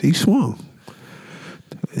Guns, he swung.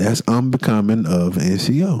 That's unbecoming of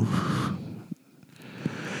NCO.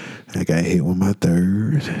 I got hit with my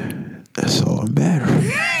third assault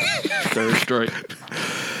battery. Third strike.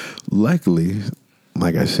 Luckily,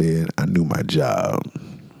 like I said, I knew my job,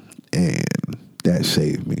 and that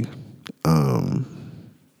saved me.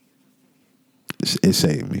 It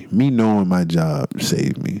saved me. Me knowing my job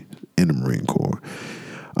saved me in the Marine Corps.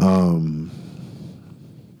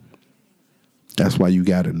 That's why you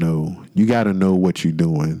gotta know. You gotta know what you're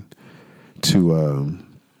doing to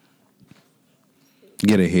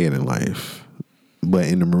get ahead in life. But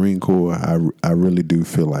in the Marine Corps, I really do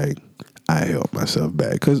feel like I helped myself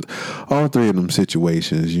back, because all three of them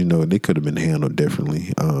situations, they could have been handled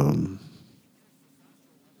differently.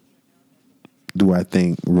 Do I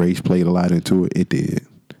think race played a lot into it? It did.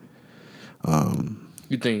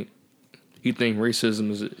 You think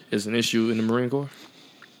racism is an issue in the Marine Corps?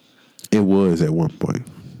 It was at one point.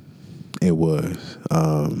 It was.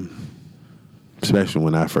 Especially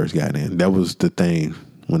when I first got in. That was the thing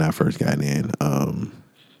when I first got in.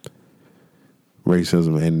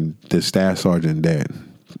 Racism, and the staff sergeant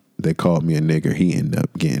that called me a nigger, he ended up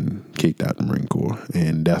getting kicked out of the Marine Corps.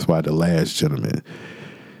 And that's why the last gentleman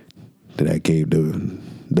that I gave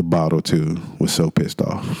the bottle to was so pissed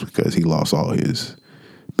off, because he lost all his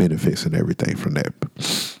benefits and everything from that.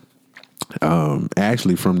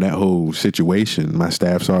 Actually, from that whole situation, my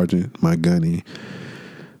staff sergeant, my gunny,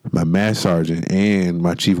 my mass sergeant, and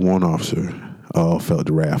my chief warrant officer all felt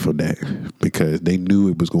the wrath of that, because they knew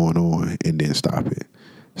it was going on and didn't stop it.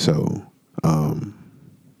 So,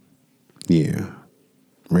 yeah,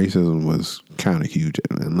 racism was kind of huge.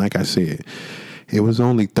 And like I said, it was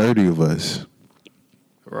only 30 of us.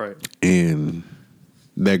 Right. In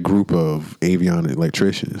that group of avionics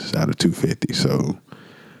electricians out of 250. So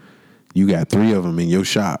you got 3 of them in your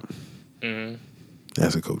shop. Mm-hmm.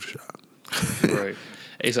 That's a coach shop. Right.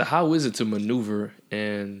 Hey, so how is it to maneuver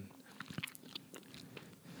in,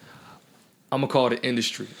 I'm going to call it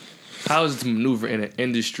industry. How is it to maneuver in an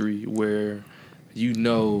industry where you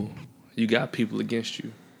got people against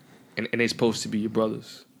you and they're supposed to be your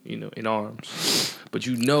brothers, in arms, but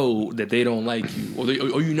that they don't like you, or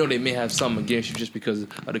they may have something against you just because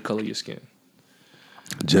of the color of your skin?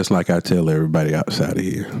 Just like I tell everybody outside of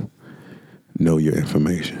here, know your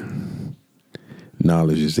information.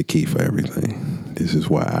 Knowledge is the key for everything. This is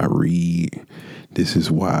why I read. This is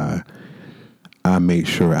why I make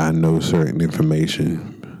sure I know certain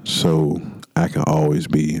information, so I can always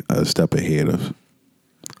be a step ahead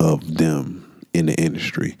of them in the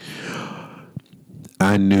industry.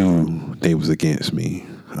 I knew they was against me.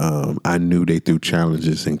 I knew they threw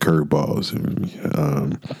challenges and curveballs.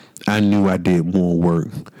 I knew I did more work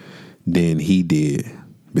than he did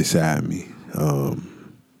beside me.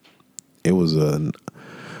 It was a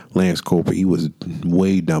Lance Corporal. He was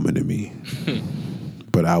way dumber than me.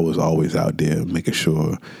 But I was always out there making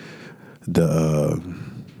sure the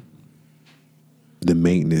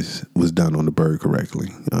maintenance was done on the bird correctly,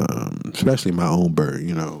 especially my own bird.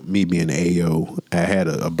 Me being the AO, I had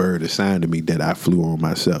a bird assigned to me that I flew on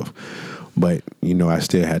myself. But, I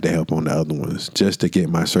still had to help on the other ones just to get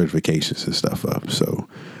my certifications and stuff up. So,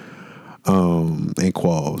 and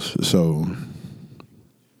quals. So,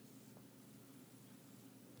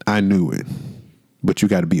 I knew it. But you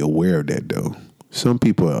got to be aware of that, though. Some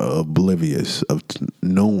people are oblivious of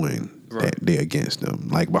knowing that they're against them.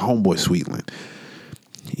 Like my homeboy Sweetland.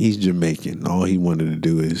 He's Jamaican. All he wanted to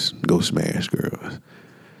do is go smash girls.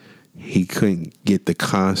 He couldn't get the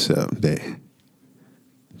concept that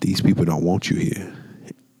these people don't want you here.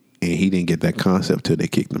 And he didn't get that concept till they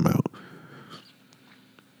kicked him out.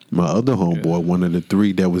 My other homeboy, one of the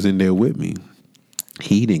three that was in there with me,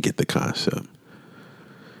 he didn't get the concept.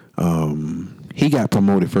 He got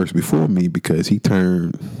promoted first before me because he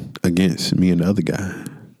turned against me and the other guy.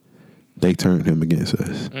 They turned him against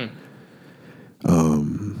us.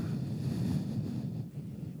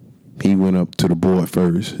 He went up to the board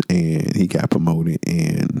first and he got promoted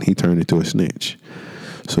and he turned into a snitch.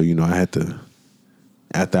 So, I had to,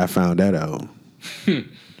 after I found that out, I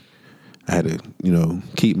had to,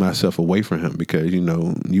 keep myself away from him because,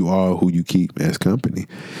 you are who you keep as company.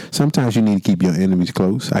 Sometimes you need to keep your enemies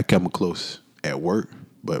close. I kept them close at work,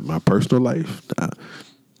 but my personal life,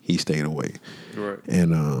 he stayed away. Right.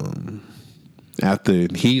 And after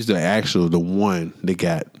he's the one that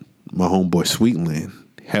got my homeboy Sweetland,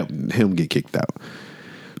 helped him get kicked out.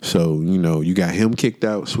 So, you got him kicked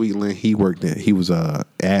out, Sweetland. He was a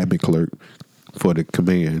admin clerk for the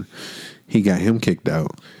command. He got him kicked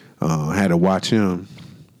out. I had to watch him.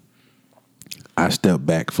 I stepped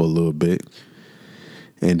back for a little bit.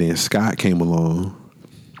 And then Scott came along.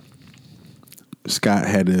 Scott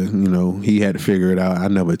had to, he had to figure it out. I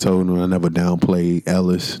never told him. I never downplayed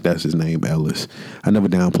Ellis. That's his name, Ellis. I never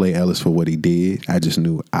downplayed Ellis for what he did. I just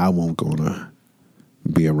knew I wasn't going to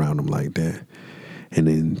be around him like that. And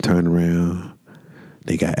then turn around,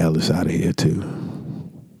 they got Ellis out of here too.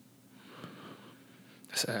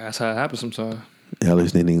 That's how it happens sometimes.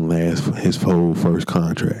 Ellis didn't even last his whole first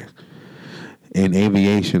contract. In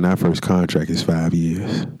aviation, our first contract is 5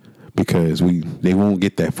 years because they won't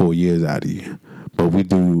get that 4 years out of you. But we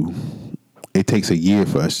do. It takes a year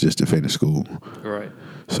for us just to finish school. Right.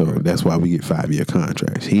 So that's why we get 5-year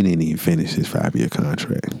contracts. He didn't even finish his 5-year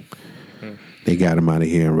contract. They got him out of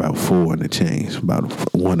here in about 4 and the change, about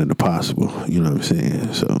 1 in the possible. You know what I'm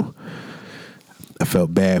saying? So I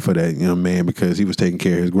felt bad for that young man because he was taking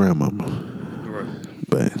care of his grandmama. Right.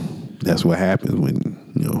 But that's what happens when,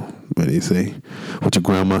 when they say, what your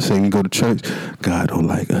grandma say when you go to church? God don't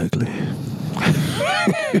like ugly.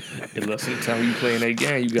 Unless sometimes you playing that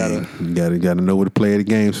game, you gotta know what to play the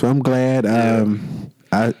game. So I'm glad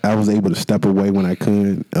I was able to step away when I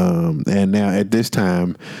could. And now at this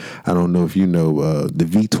time, I don't know if you know, the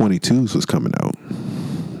V-22s was coming out.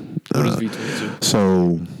 What is V-22?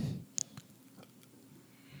 So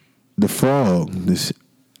the Frog,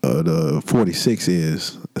 the 46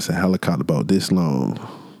 it's a helicopter about this long,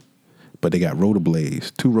 but they got rotor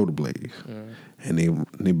blades, 2 rotor blades. And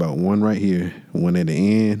they about one right here, one at the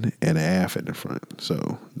end, and an aft at the front.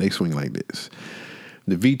 So they swing like this.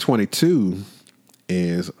 The V-22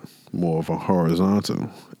 is more of a horizontal,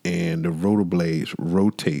 and the rotor blades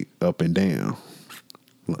rotate up and down.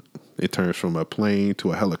 Look, it turns from a plane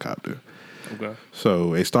to a helicopter. Okay.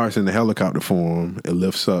 So it starts in the helicopter form, it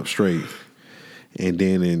lifts up straight, and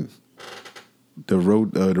then the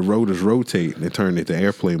rotors rotate and they turn into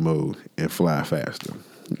airplane mode and fly faster.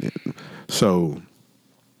 So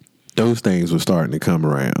those things were starting to come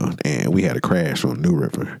around, and we had a crash on New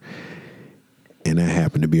River. And I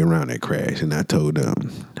happened to be around that crash, and I told them,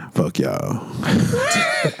 fuck y'all.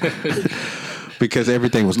 Because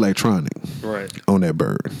everything was electronic on that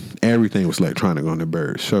bird. Everything was electronic on the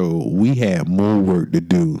bird. So we had more work to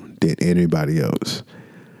do than anybody else.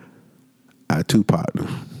 I two-popped them.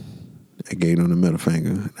 I gave them the middle finger,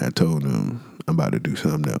 and I told them I'm about to do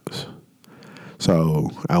something else. So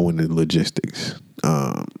I went into logistics.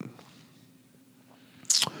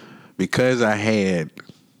 Because I had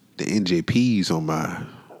the NJPs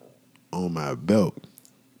on my belt,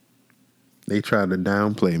 they tried to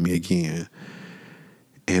downplay me again,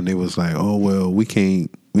 and it was like, oh well, we can't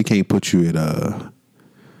put you at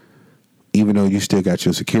even though you still got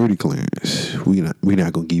your security clearance, we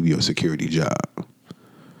not gonna give you a security job.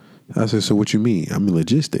 I said, so what you mean? I'm in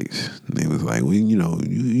logistics. And they was like, well,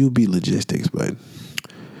 you'll be logistics, but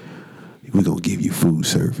we're gonna give you food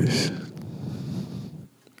service.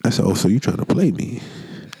 I said, oh, so you trying to play me?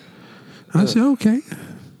 I said, okay.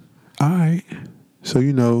 All right. So,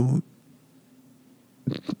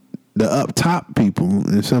 the up top people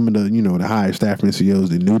and some of the, the higher staff NCOs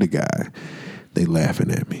that knew the guy, they laughing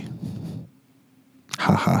at me.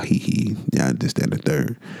 Ha ha, he he. Yeah, this, that, and the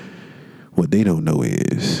third. What they don't know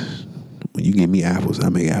is when you give me apples, I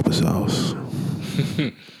make applesauce.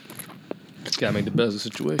 Gotta make the best of the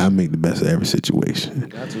situation. I make the best of every situation.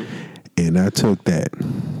 Got to. And I took that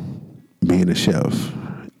being a chef.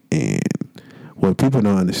 And what people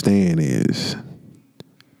don't understand is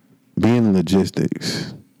being in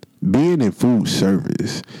logistics, being in food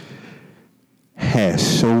service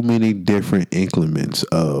has so many different increments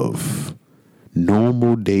of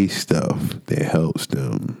normal day stuff that helps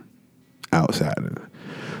them outside of it.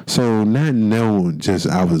 So not knowing just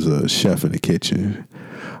I was a chef in the kitchen,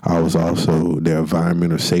 I was also the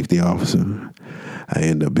environmental safety officer. I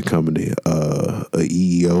ended up becoming a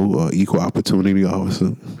EEO, or equal opportunity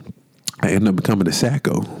officer. I ended up becoming a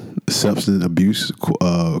SACO, substance abuse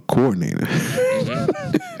coordinator.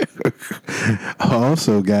 I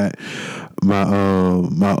also got my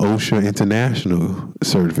OSHA international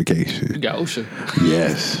certification. You got OSHA?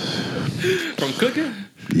 Yes. From cooking?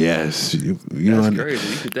 Yes. That's crazy.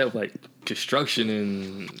 You did that with like construction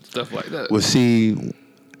and stuff like that. Well, see,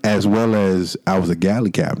 as well as I was a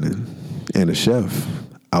galley captain and a chef,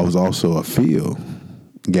 I was also a field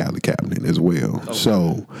galley captain as well. Okay.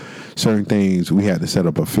 So certain things, we had to set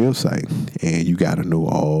up a field site, and you got to know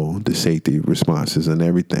all the safety responses and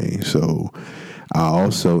everything. So I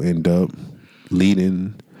also end up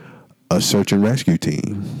leading a search and rescue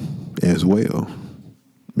team as well,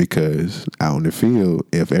 because out in the field,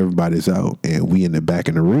 if everybody's out and we in the back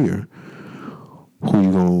and the rear,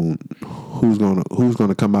 who's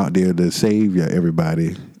gonna come out there to save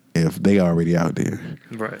everybody if they already out there?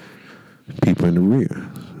 Right. People in the rear.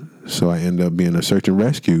 So I end up being a search and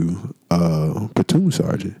rescue platoon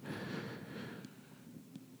sergeant.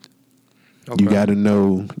 Okay. You gotta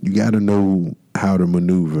know how to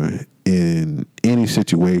maneuver in any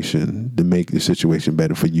situation to make the situation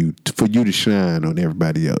better for you to shine on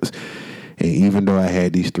everybody else. And even though I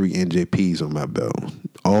had these 3 NJPs on my belt,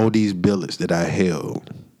 all these billets that I held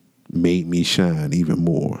made me shine even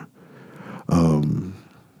more.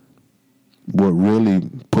 What really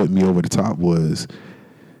put me over the top was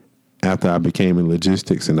after I became in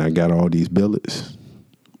logistics and I got all these billets,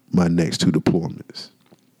 my next 2 deployments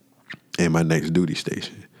and my next duty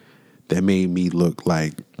station, that made me look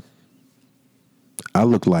like,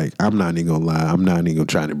 I'm not even gonna lie, I'm not even gonna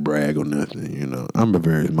try to brag or nothing, you know. I'm a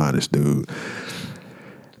very modest dude.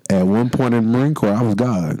 At one point in the Marine Corps, I was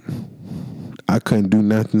God. I couldn't do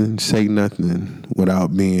nothing, say nothing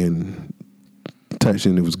without being touched,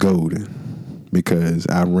 and it was golden. Because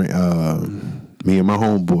me and my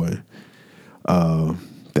homeboy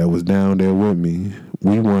that was down there with me,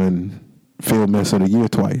 we won Field Mess of the Year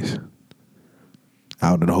twice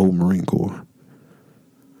out of the whole Marine Corps.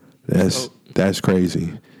 That's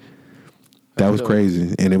crazy. That was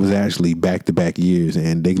crazy. And it was actually back-to-back years,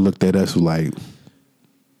 and they looked at us like,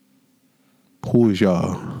 who is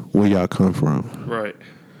y'all? Where y'all come from? Right.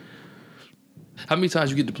 How many times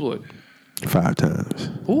you get deployed? 5 times.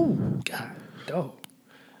 Ooh, God, dog.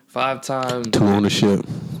 5 times. 2 on the ship,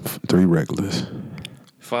 3 regulars.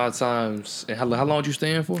 5 times. And how long did you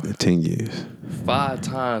stay in for? 10 years. 5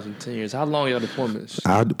 times in 10 years. How long are your deployments?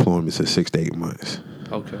 Our deployments are 6 to 8 months.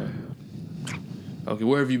 Okay.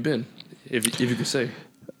 Where have you been, if you could say?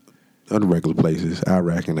 Other regular places,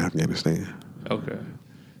 Iraq and Afghanistan. Okay.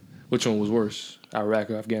 Which one was worse, Iraq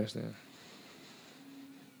or Afghanistan?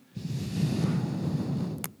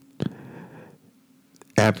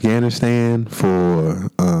 Afghanistan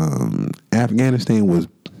was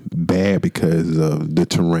bad because of the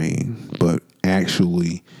terrain, but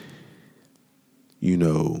actually, you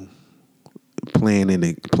know, playing in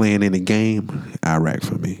the game, Iraq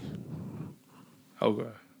for me.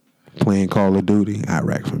 Okay. Playing Call of Duty,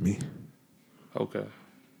 Iraq for me. Okay.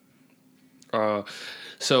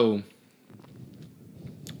 So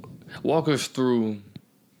walk us through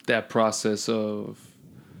that process of,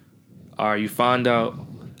 all right, you find out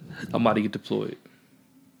I'm about to get deployed.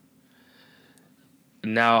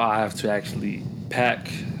 Now I have to actually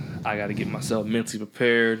pack. I got to get myself mentally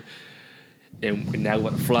prepared. And now we're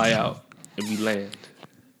about to fly out and we land.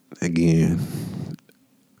 Again,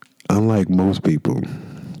 unlike most people,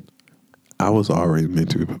 I was already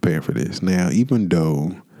mentally prepared for this. Now, even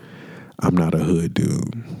though I'm not a hood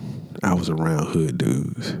dude, I was around hood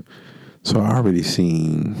dudes. So I already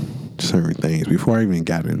seen certain things before I even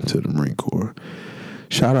got into the Marine Corps.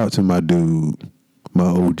 Shout out to my dude, my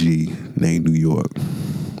OG named New York,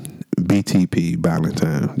 BTP,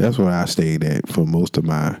 Valentine. That's where I stayed at for most of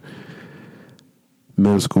my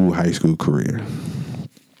middle school, high school career.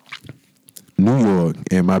 New York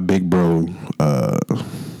and my big bro,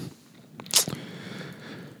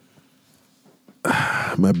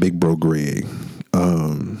 Greg.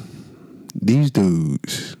 These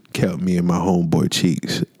dudes kept me and my homeboy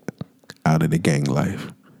Cheeks out of the gang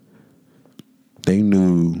life. They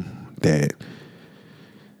knew that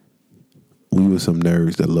we were some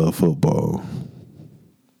nerds that love football,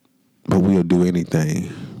 but we'll do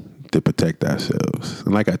anything to protect ourselves.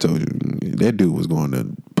 And like I told you, that dude was going to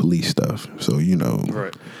police stuff, so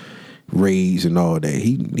Right. raids and all that.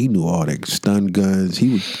 He knew all that, stun guns.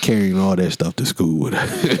 He was carrying all that stuff to school with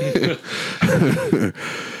him.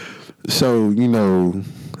 So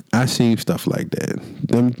I seen stuff like that.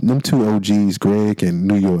 Them two OGs, Greg and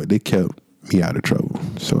New York, they kept me out of trouble.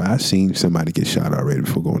 So I seen somebody get shot already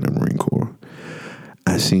before going to the Marine Corps.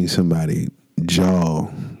 I seen somebody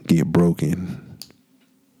jaw get broken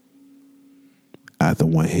after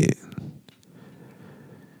one hit.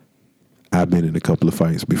 I've been in a couple of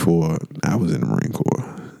fights before I was in the Marine Corps.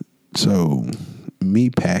 So me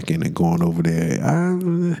packing and going over there,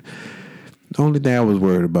 the only thing I was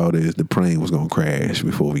worried about is the plane was going to crash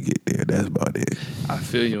before we get there. That's about it. I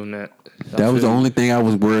feel you on that. That was the only thing I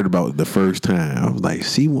was worried about the first time. I was like,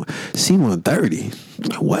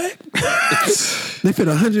 C-130? What? They fit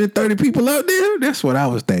 130 people out there? That's what I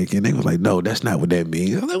was thinking. They was like, no, that's not what that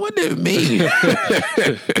means. I was like, what does it mean?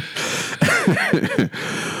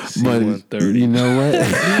 But you know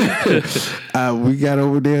what? We got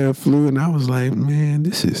over there and flew, and I was like, man,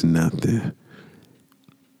 this is nothing.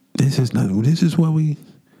 This is nothing. This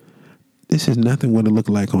is nothing what it looked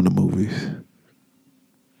like on the movies.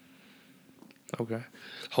 Okay.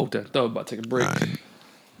 Hold that thought, about to take a break.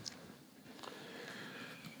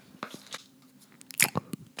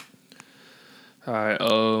 All right.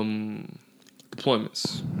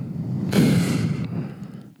 Deployments.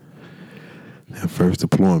 That first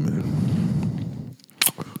deployment,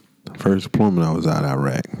 I was out of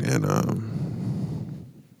Iraq, and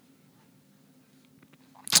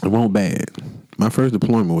it wasn't bad. My first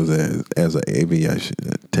deployment was as an aviation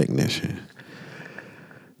technician.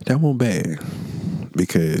 That wasn't bad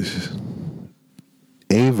because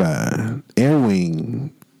Air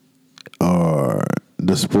Wing are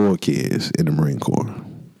the spoiled kids in the Marine Corps.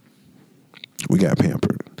 We got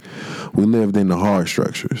pampered. We lived in the hard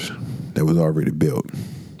structures that was already built.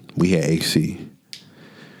 We had AC.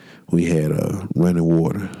 We had running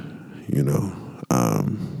water.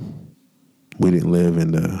 We didn't live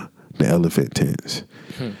in the elephant tents.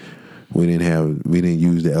 We didn't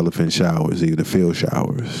use the elephant showers, either the field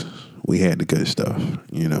showers. We had the good stuff,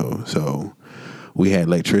 So we had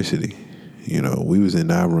electricity. We was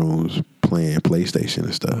in our rooms playing PlayStation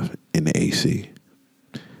and stuff in the AC.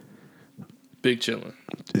 Big chilling.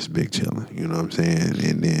 Just big chilling, you know what I'm saying?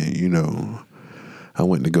 And then, I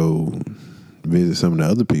went to go visit some of the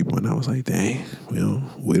other people, and I was like, dang, we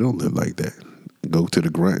don't live like that. Go to the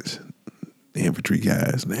grunts, the infantry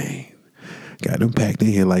guys, dang, got them packed in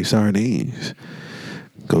here like sardines.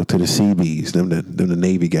 Go to the CBs, them the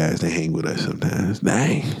Navy guys that hang with us sometimes.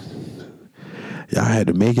 Dang, y'all had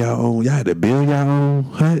to make y'all own, y'all had to build y'all own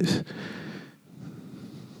huts.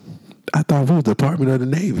 I thought we was the Department of the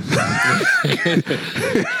Navy.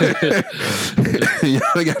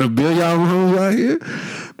 Y'all got to build y'all rooms right here?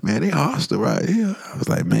 Man, they hostile right here. I was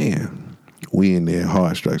like, man, we in there,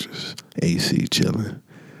 hard structures, AC chilling.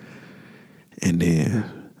 And then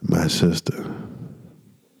my sister,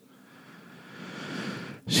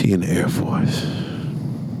 she in the Air Force.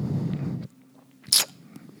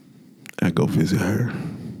 I go visit her.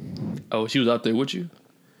 Oh, she was out there with you?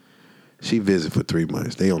 She visited for 3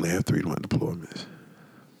 months. They only have 3-month deployments.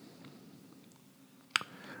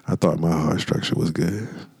 I thought my hard structure was good.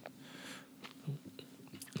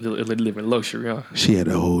 They live in luxury, huh? She had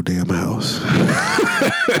a whole damn house.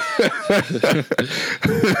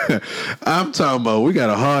 I'm talking about we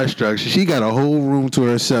got a hard structure. She got a whole room to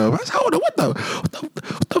herself. I said, hold on, what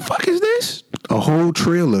the fuck is this? A whole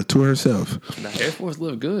trailer to herself. Now, Air Force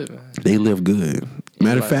live good, man. They live good.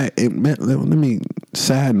 Matter of fact, let me,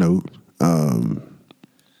 side note,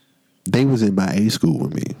 they was in my A school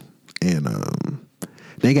with me, and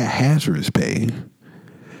they got hazardous pay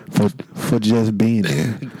for just being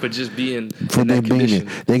there. For just being for in that condition.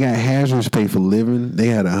 They got hazardous pay for living. They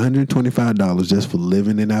had $125 just for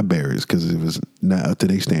living in our barracks because it was not up to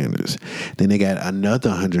their standards. Then they got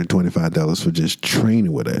another $125 for just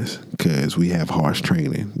training with us because we have harsh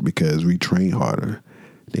training because we train harder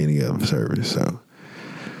than any other service. So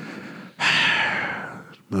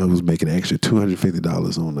I was making an extra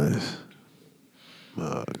 $250 on us.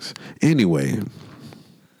 Mugs. Anyway,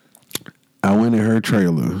 I went in her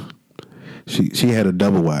trailer. She had a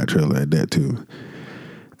double wide trailer at that too.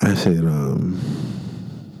 I said,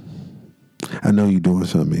 I know you doing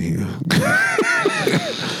something in here.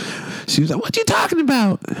 She was like, what you talking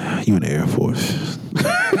about? You in the Air Force.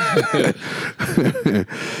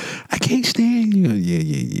 I can't stand you.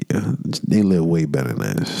 Yeah. They live way better than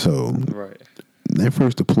us. So right. that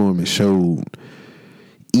first deployment showed,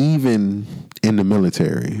 even in the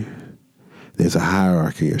military, there's a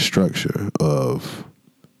hierarchy, a structure of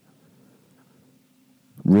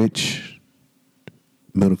rich,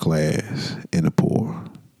 middle class, and the poor.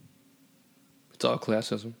 It's all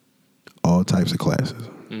classism. All types of classes.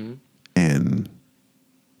 Mm-hmm. And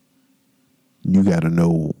you got to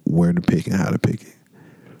know where to pick and how to pick it.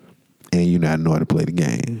 And you got to know how to play the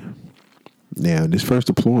game. Now, this first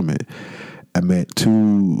deployment, I met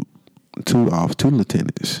two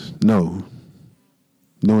lieutenants. No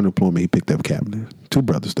deployment, he picked up captain. Two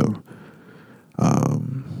brothers, though.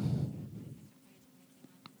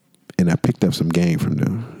 And I picked up some game from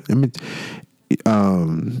them.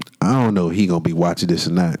 I don't know if he gonna be watching this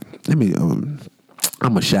or not.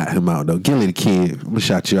 I'm gonna shout him out though. Gilly the Kid, I'm gonna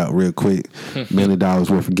shout you out real quick. $1 million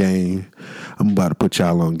worth of game. I'm about to put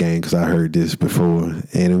y'all on game because I heard this before,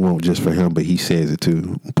 and it won't just for him, but he says it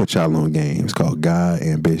too. Put y'all on game. It's called God,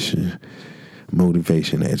 Ambition,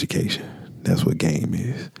 Motivation, Education. That's what game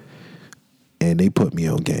is. And they put me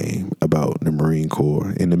on game about the Marine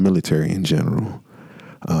Corps and the military in general.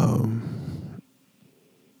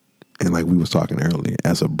 And like we was talking earlier,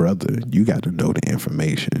 as a brother, you got to know the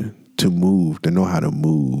information to know how to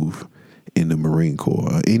move in the Marine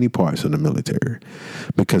Corps or any parts of the military.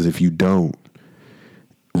 Because if you don't,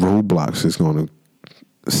 roadblocks is going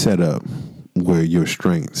to set up where your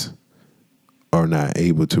strengths are not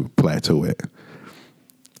able to plateau at.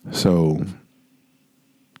 So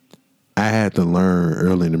I had to learn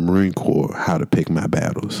early in the Marine Corps how to pick my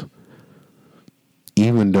battles.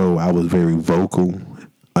 Even though I was very vocal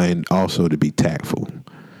and also to be tactful.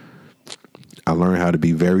 I learned how to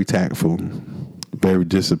be very tactful, very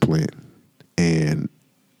disciplined, and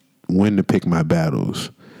when to pick my battles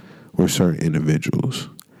were certain individuals.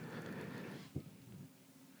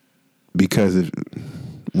 Because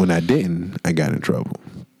when I didn't, I got in trouble.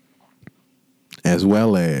 As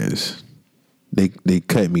well as they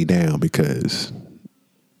cut me down because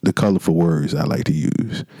the colorful words I like to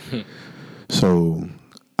use. So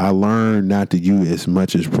I learned not to use as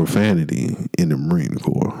much as profanity in the Marine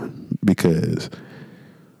Corps because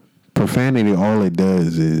profanity, all it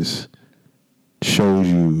does is shows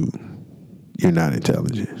you're not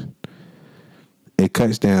intelligent. It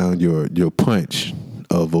cuts down your punch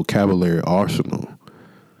of vocabulary arsenal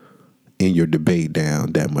in your debate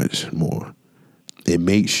down that much more. It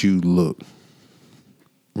makes you look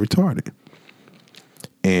retarded.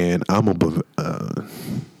 And I'm a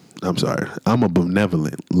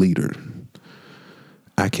benevolent leader.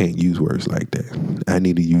 I can't use words like that. I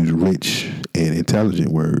need to use rich and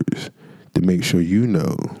intelligent words to make sure you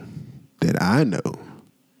know that I know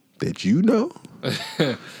that you know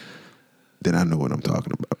that I know what I'm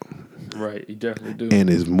talking about. Right, you definitely do. And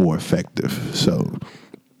it's more effective. So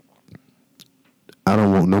I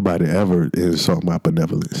don't want nobody to ever insult my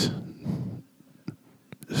benevolence.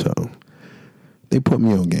 So they put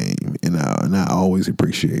me on game, and I always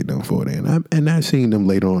appreciate them for that. And I seen them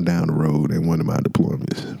later on down the road in one of my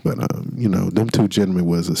deployments. But them two gentlemen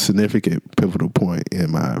was a significant pivotal point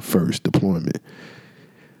in my first deployment.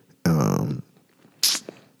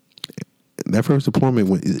 That first deployment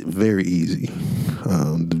went very easy.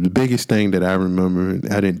 The biggest thing that I remember,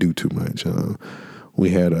 I didn't do too much. We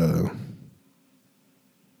had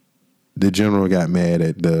the general got mad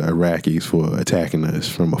at the Iraqis for attacking us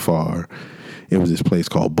from afar. It was this place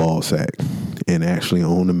called Ballsack, and actually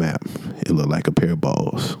on the map, it looked like a pair of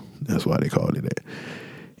balls. That's why they called it that.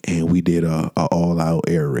 And we did a all-out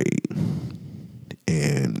air raid,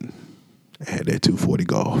 and I had that 240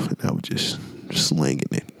 Golf, and I was just slinging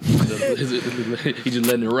it. He just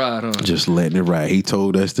letting it ride, huh? Just letting it ride. He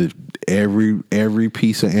told us that every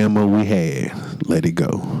piece of ammo we had, let it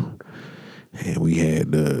go. And we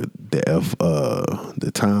had the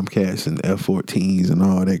Tomcats and the F-14s and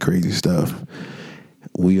all that crazy stuff.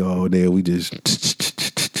 We all there. We just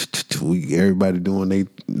everybody doing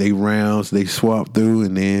they rounds. They swap through,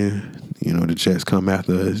 and then the jets come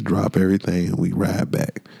after us, drop everything, and we ride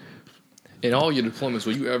back. In all your deployments,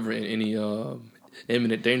 were you ever in any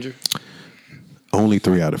imminent danger? Only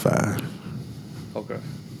 3 out of 5. Okay.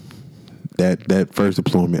 That first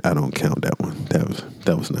deployment, I don't count that one.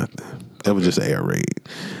 That was nothing. That was just an air raid.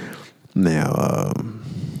 Now,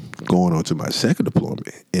 going on to my second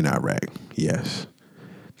deployment in Iraq, yes.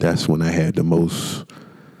 That's when I had the most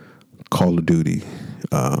Call of Duty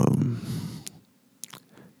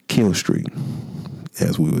kill streak,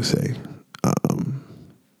 as we would say,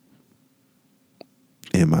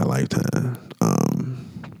 in my lifetime.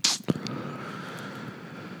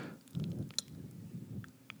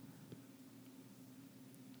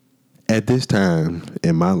 At this time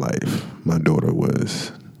in my life, my daughter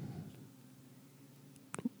was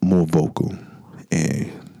more vocal.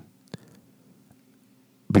 And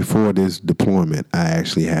before this deployment, I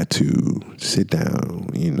actually had to sit down,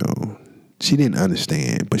 you know. She didn't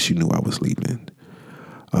understand, but she knew I was leaving.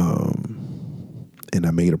 And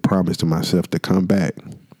I made a promise to myself to come back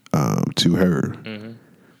to her. Mm-hmm.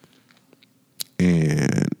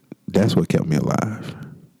 And that's what kept me alive.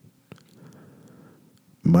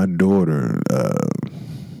 My daughter,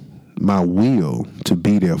 my will to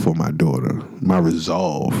be there for my daughter, my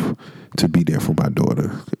resolve to be there for my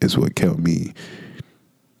daughter is what kept me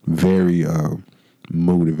very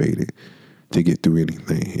motivated to get through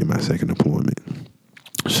anything in my second deployment.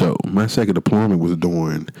 So my second deployment was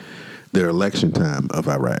during the election time of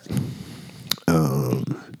Iraq.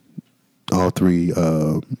 All three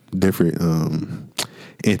different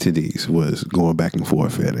entities was going back and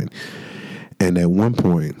forth at it. And at one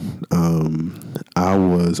point, I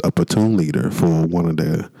was a platoon leader for one of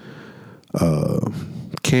the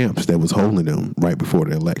camps that was holding them right before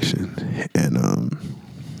the election. And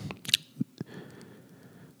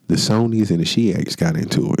the Sunnis and the Shiites got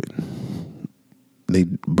into it. They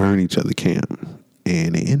burned each other's camp.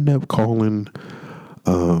 And they ended up calling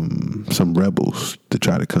some rebels to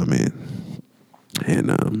try to come in.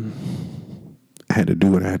 And I had to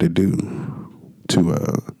do what I had to do to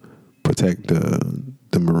protect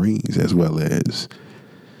the Marines as well as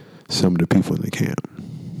some of the people in the camp.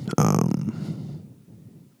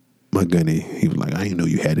 My gunny, he was like, I didn't know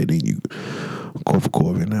you had it in you, Corporal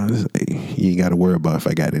Corbin. Now, you ain't got to worry about if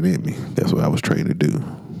I got it in me. That's what I was trained to do.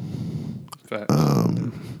 Facts.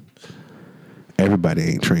 Everybody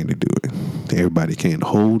ain't trained to do it. Everybody can't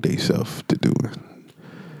hold themselves to do it.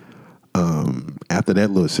 After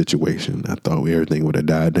that little situation, I thought everything would have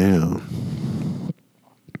died down.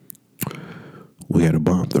 We had a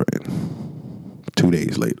bomb threat 2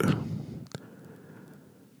 days later.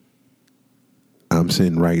 I'm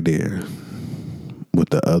sitting right there with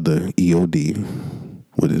the other EOD,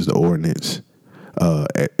 what is the ordnance,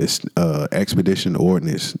 expedition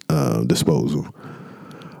ordnance disposal,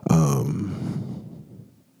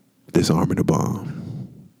 disarming the bomb.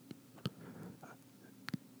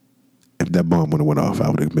 If that bomb would have went off, I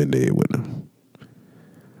would have been dead with them.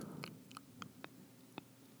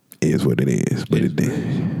 It is what it is, but it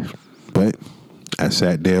did. But I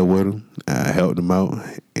sat there with them. I helped them out,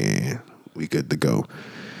 and we good to go.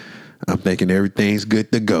 I'm thinking everything's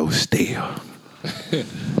good to go still.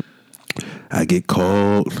 I get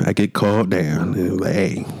called down. They're like,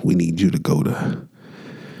 hey, we need you to go to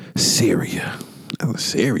Syria. I was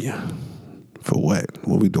Syria? For what?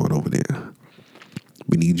 What we doing over there?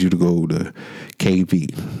 We need you to go to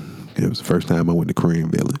KV. It was the first time I went to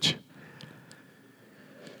Korean Village.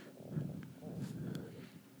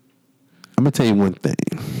 I'm going to tell you one thing.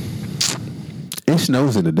 It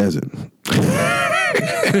snows in the desert.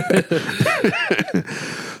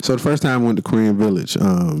 So the first time I went to Korean Village,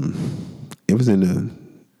 it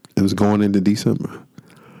was going into December.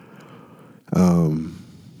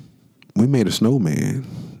 We made a snowman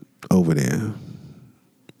over there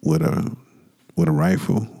with a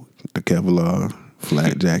rifle, the Kevlar,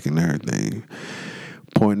 flat jacket and everything,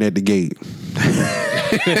 pointing at the gate.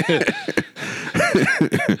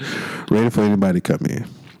 Ready for anybody to come in.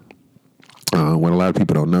 What a lot of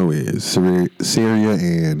people don't know is Syria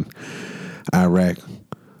and Iraq,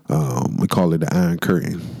 we call it the Iron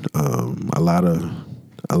Curtain. A lot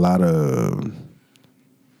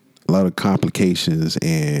of complications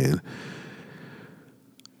and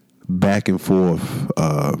back and forth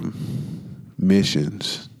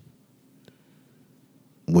missions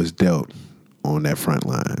was dealt on that front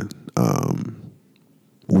line.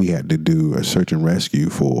 We had to do a search and rescue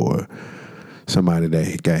for somebody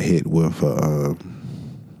that got hit with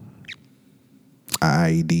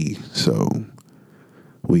IED. So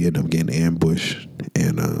we ended up getting ambushed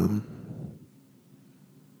and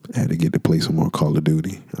had to get to play some more Call of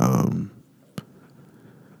Duty.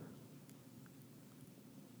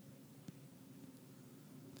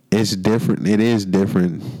 It's different. It is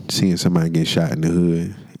different seeing somebody get shot in the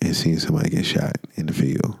hood and seeing somebody get shot in the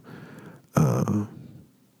field.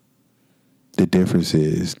 The difference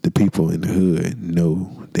is the people in the hood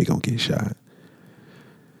know they gonna get shot.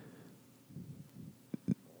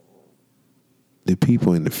 The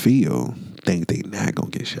people in the field think they not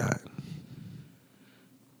gonna get shot.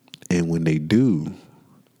 And when they do,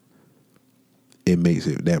 it makes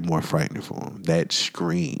it that more frightening for them. That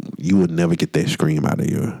scream, you would never get that scream out of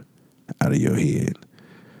your head.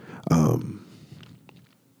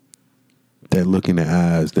 That look in the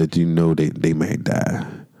eyes that you know they may die.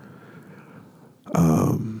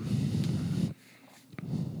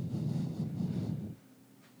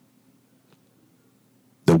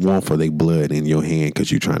 want for their blood in your hand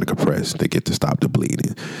because you're trying to compress to get to stop the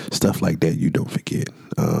bleeding. Stuff like that you don't forget.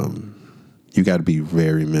 You got to be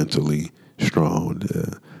very mentally strong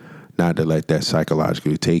not to let that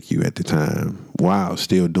psychologically take you at the time while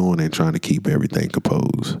still doing it and trying to keep everything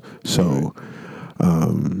composed. So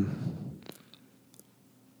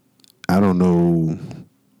I don't know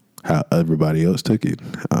how everybody else took it.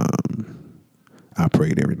 I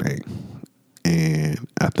prayed every night. And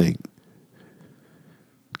I thank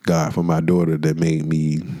God for my daughter that made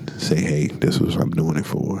me say, hey, this is what I'm doing it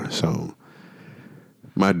for. So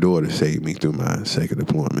my daughter saved me through my second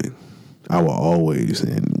deployment. I will always,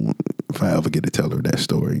 and if I ever get to tell her that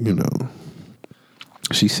story, you know,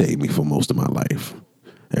 she saved me for most of my life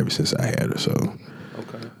ever since I had her. So,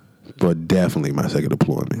 Okay. But definitely my second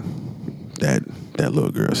deployment, that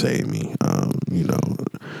little girl saved me. You know.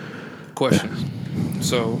 Question.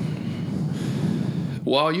 So,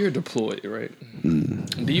 while you're deployed, right?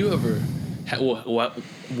 Do you ever,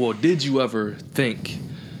 did you ever think,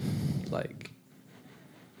 like,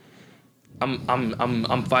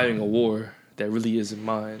 I'm fighting a war that really isn't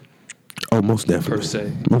mine? Oh, most definitely. Per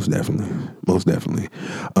se. Most definitely.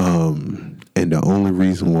 And the only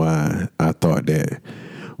reason why I thought that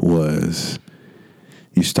was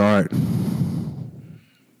you start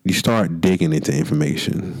digging into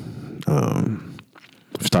information,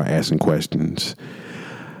 start asking questions,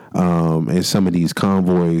 and some of these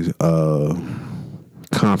convoys,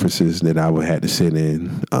 conferences that I would have to sit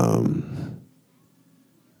in,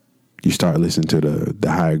 you start listening to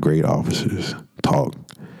the higher grade officers talk.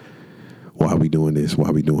 Why we doing this? Why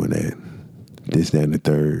we doing that? This, that, and the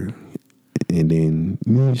third. And then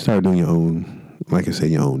you start doing your own, like I said,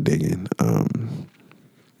 your own digging.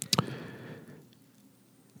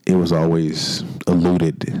 It was always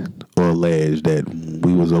alluded or alleged that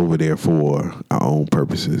we was over there for our own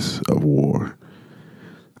purposes of war.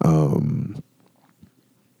 To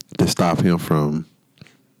stop him from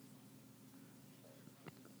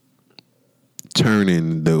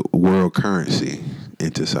turning the world currency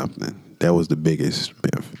into something. That was the biggest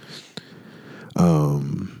myth.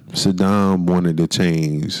 Saddam wanted to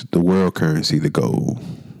change the world currency to gold.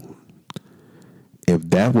 If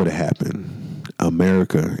that would have happened,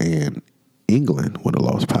 America and England would have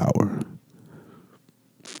lost power.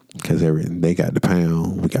 Because they got the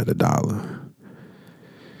pound, we got the dollar.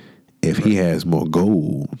 If he has more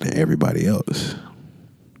gold than everybody else,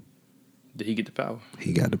 did he get the power?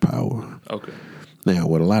 He got the power. Okay. Now,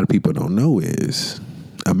 what a lot of people don't know is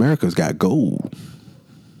America's got gold.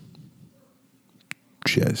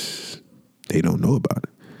 Just, they don't know about it.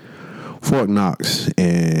 Fort Knox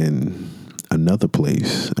and another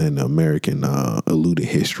place in American eluded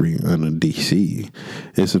history under D.C.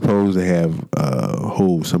 is supposed to have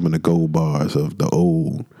hold some of the gold bars of the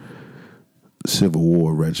old Civil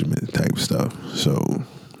War regiment type stuff. So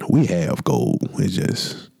we have gold.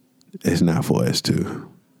 It's not for us to.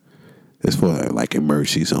 It's for like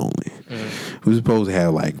emergencies only. We're supposed to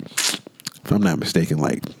have like, if I'm not mistaken,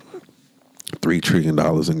 like $3 trillion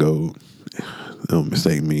in gold. Don't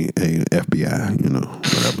mistake me, FBI, you know,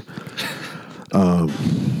 whatever.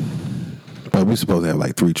 But we're supposed to have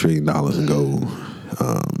like $3 trillion in gold.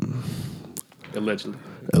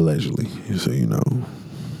 Allegedly. So, you know,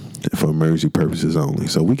 for emergency purposes only.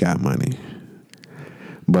 So we got money.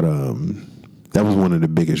 But that was one of the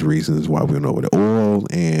biggest reasons why we went over the oil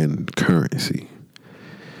and currency.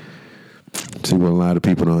 See, what a lot of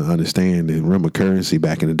people don't understand is, remember, currency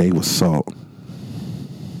back in the day was salt.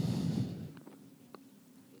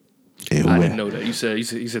 And I didn't know that. You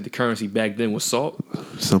said the currency back then was salt?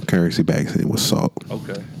 Some currency back then was salt.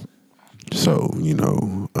 Okay. So, you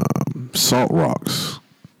know, salt rocks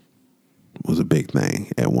was a big thing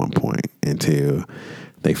at one point until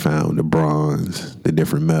they found the bronze, the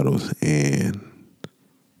different metals, and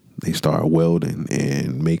they started welding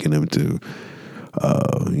and making them to,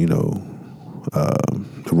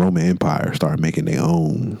 the Roman Empire started making their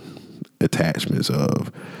own attachments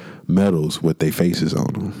of metals with their faces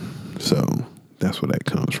on them. So that's where that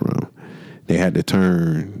comes from. They had to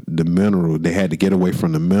turn the mineral. They had to get away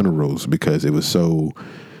from the minerals because it was so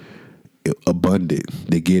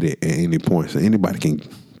abundant to get it at any point. So anybody can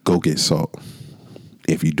go get salt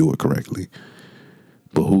if you do it correctly.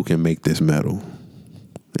 But who can make this metal?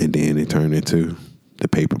 And then it turned into the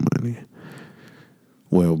paper money.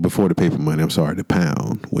 Well, before the paper money, the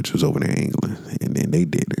pound, which was over there in England. And then they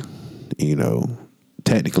did it. You know,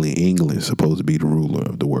 technically England's supposed to be the ruler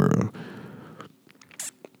of the world.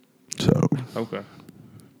 So, okay,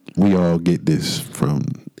 we all get this from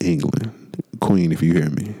England. Queen, if you hear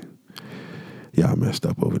me, y'all messed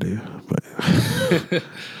up over there. But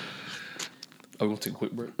I'm gonna take a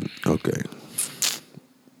quick break. Okay.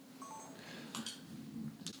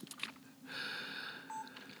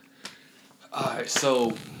 All right,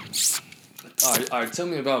 so, all right. Tell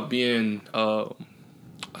me about being a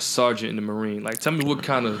sergeant in the Marine. Like, tell me what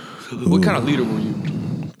kind of leader were you?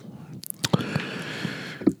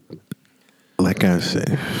 Like I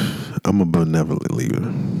said, I'm a benevolent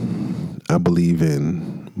leader. I believe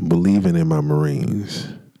in believing in my Marines,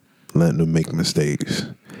 letting them make mistakes,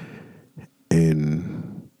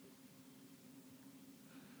 and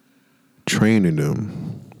training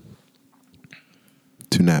them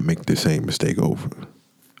to not make the same mistake over.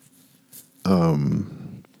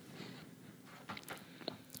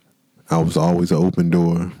 I was always an open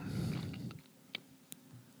door.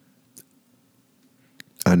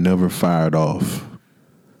 I never fired off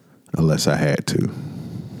unless I had to,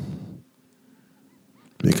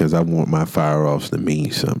 because I want my fire-offs to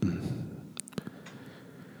mean something.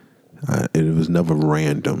 It was never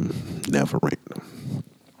random.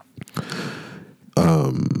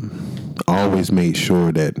 I always made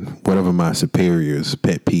sure that whatever my superior's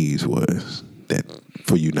pet peeves was, that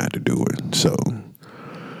for you not to do it. So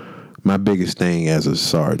my biggest thing as a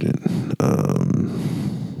sergeant,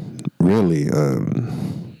 really,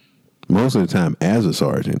 most of the time as a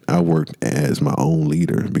sergeant, I worked as my own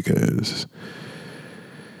leader because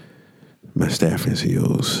my staff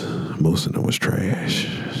NCOs, most of them was trash,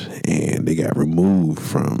 and they got removed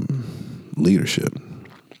from leadership,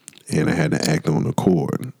 and I had to act on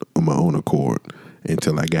my own accord,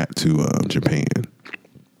 until I got to Japan.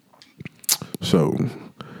 So,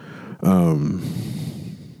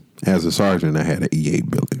 as a sergeant, I had an E8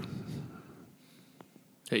 billet.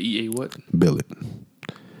 An E8 what? Billet.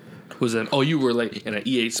 Was that? Oh, you were like in an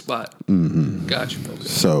E8 spot. Mm-hmm. Gotcha. Okay.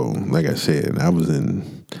 So, like I said, I was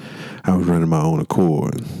running my own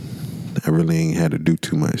accord. I really ain't had to do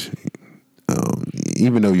too much.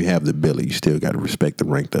 Even though you have the billet, you still got to respect the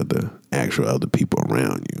rank of the actual other people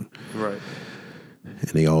around you. Right. And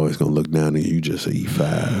they always gonna look down at you just an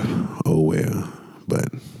E5. Oh well, but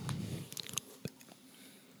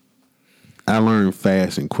I learned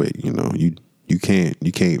fast and quick. You know, you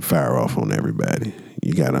can't fire off on everybody.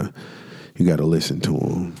 You gotta listen to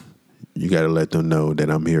them. You gotta let them know that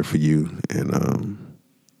I'm here for you. And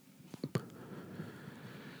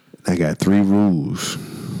I got 3 rules.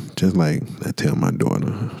 Just like I tell my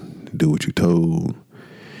daughter, do what you told,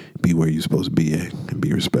 be where you're supposed to be at, and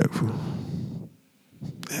be respectful.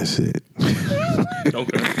 That's it.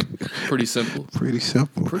 Okay. Pretty simple. Pretty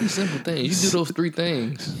simple. Pretty simple thing. You do those 3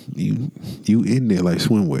 things. You in there like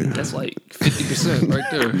swimwear. That's like 50%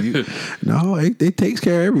 right there. No, it takes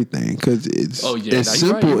care of everything because it's simple.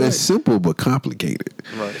 You're right. It's simple but complicated.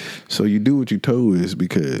 Right. So you do what you told is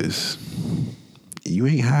because you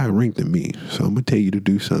ain't higher ranked than me. So I'm gonna tell you to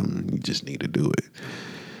do something. You just need to do it.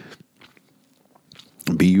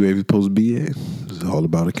 Be where you're supposed to be at. It's all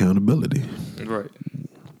about accountability. Right.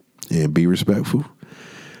 And be respectful.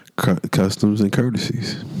 Customs and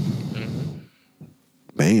courtesies. Mm-hmm.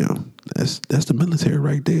 Bam. That's the military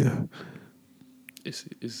right there. It's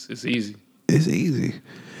easy. It's easy.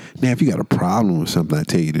 Now, if you got a problem with something I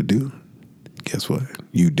tell you to do, guess what?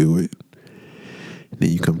 You do it. Then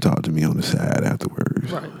you come talk to me on the side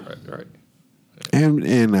afterwards. Right.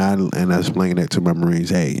 And I explain that to my Marines.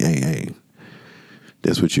 Hey,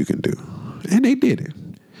 that's what you can do. And they did it.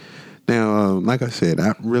 Now, like I said,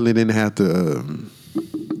 I really didn't have to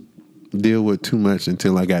deal with too much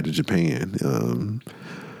until I got to Japan.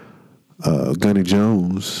 Gunner Sergeant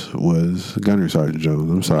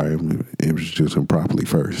Jones. I'm sorry, I'm going to introduce him properly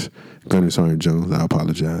first. Gunner Sergeant Jones, I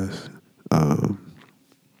apologize.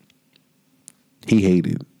 He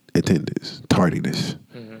hated attendance, tardiness.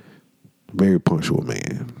 Mm-hmm. Very punctual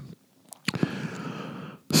man.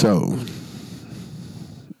 So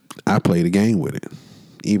I played a game with it,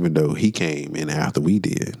 even though he came in after we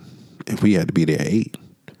did. If we had to be there at 8,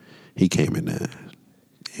 he came in 9.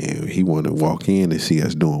 And he wanted to walk in and see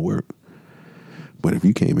us doing work. But if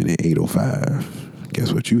you came in at 8:05,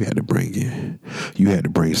 guess what you had to bring in? You had to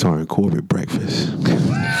bring Sergeant Corbett breakfast.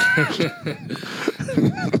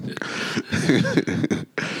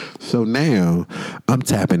 So now I'm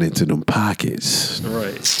tapping into them pockets.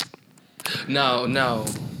 Right. Now,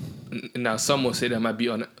 some will say that might be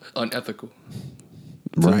unethical.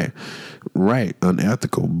 Right,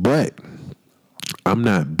 unethical. But I'm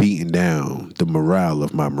not beating down the morale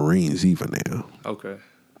of my Marines even now. Okay.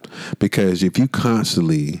 Because if you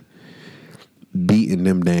constantly beating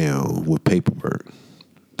them down with paperwork,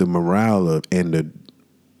 the morale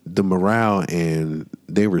and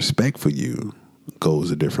their respect for you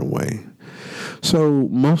goes a different way. So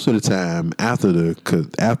most of the time, after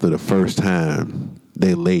the first time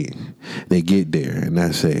they late, they get there and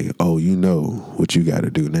I say, "Oh, you know what you got to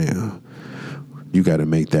do now. You got to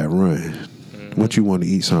make that run. Mm-hmm. What you want to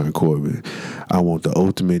eat, Sergeant Corbin? I want the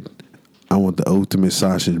ultimate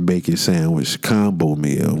sausage bacon sandwich combo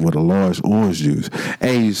meal with a large orange juice.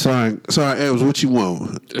 Hey, sorry, Evans, what you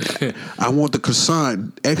want? I want the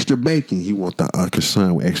croissant, extra bacon. He want the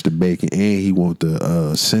croissant with extra bacon, and he want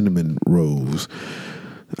the cinnamon rolls.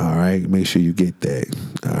 All right, make sure you get that.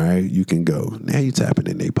 All right, you can go. Now you tapping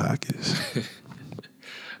in their pockets.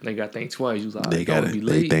 They got to think twice. You like,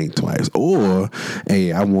 they think twice. Or,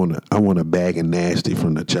 hey, I want a bag of nasty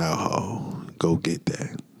from the chow hall. Go get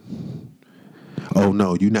that. Oh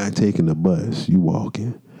no, you're not taking the bus. You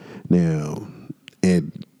walking. Now,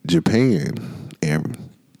 in Japan,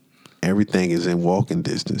 everything is in walking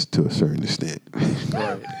distance to a certain extent.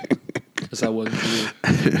 Right. That's how it wasn't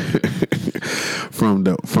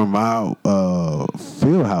From our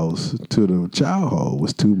field house to the chow hall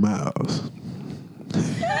was 2 miles.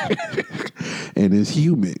 And it's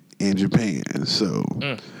humid in Japan, so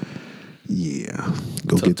yeah,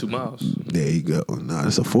 go took get 2 miles. There you go. No,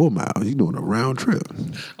 it's a 4 mile. You're doing a round trip.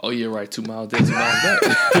 Oh yeah, right. 2 miles there, 2 miles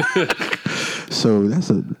back. So that's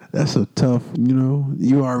a tough.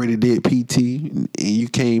 You already did PT and you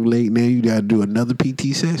came late. Now you got to do another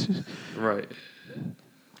PT session. Right.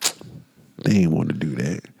 They ain't want to do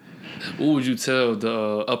that. What would you tell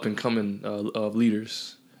the up and coming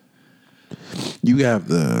leaders? You have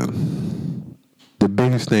the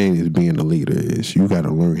biggest thing is being a leader is you got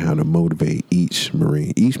to learn how to motivate each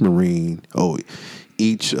Marine.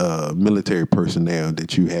 Each military personnel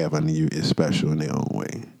that you have under you is special in their own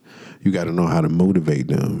way. You got to know how to motivate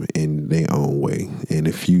them in their own way. And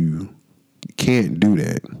if you can't do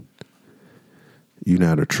that, you're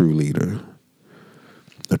not a true leader.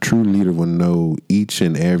 A true leader will know each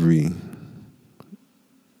and every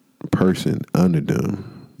person under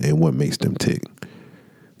them and what makes them tick,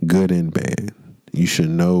 good and bad. You should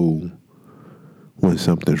know when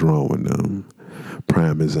something's wrong with them.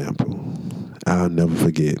 Prime example, I'll never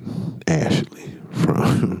forget Ashley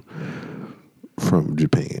from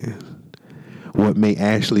Japan. What made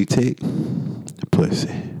Ashley tick? Pussy.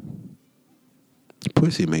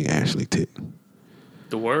 Pussy made Ashley tick.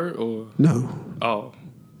 The word or? No. Oh.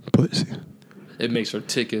 Pussy. It makes her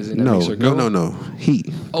tick as in it makes her go? No.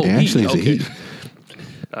 Heat. Oh, Ashley's heat. Okay. a heat.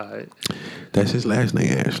 All right. That's his last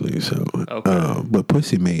name, Ashley. So, okay. But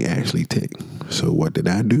pussy made Ashley tick. So what did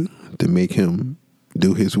I do to make him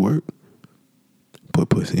do his work? Put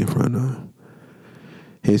pussy in front of him.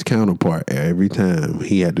 His counterpart every time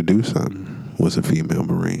he had to do something was a female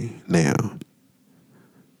Marine. Now,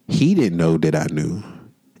 he didn't know that I knew,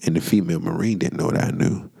 and the female Marine didn't know that I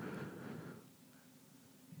knew.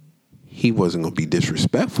 He wasn't going to be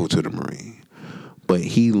disrespectful to the Marine, but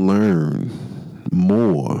he learned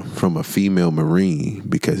more from a female Marine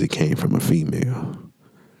because it came from a female.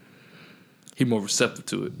 He more receptive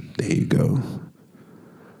to it. There you go.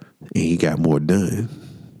 And he got more done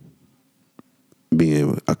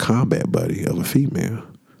being a combat buddy of a female.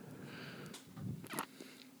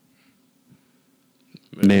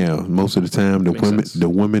 Now, most of the time, the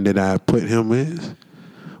women that I put him with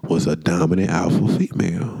was a dominant alpha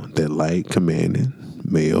female that liked commanding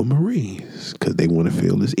male Marines because they want to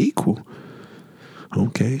feel as equal.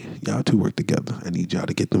 Okay, y'all two work together. I need y'all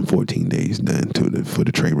to get them 14 days done for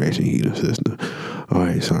the tray ration heater system. All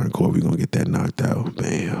right, Sergeant Corps, we're going to get that knocked out.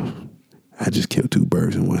 Bam. I just killed 2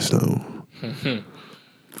 birds in 1 stone.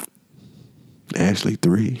 Actually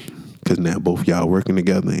 3, because now both y'all working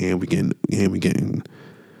together and we getting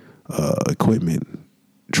equipment,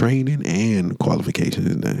 training, and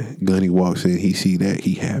qualifications done. Gunny walks in, he see that,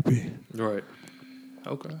 he happy. Right.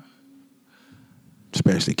 Okay.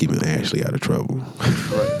 Especially keeping Ashley out of trouble.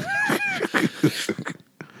 Right.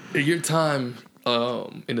 In your time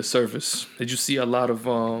in the service, did you see a lot of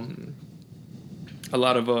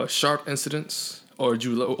sharp incidents? Or are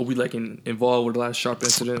we involved with a lot of sharp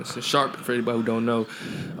incidents? And sharp, for anybody who don't know,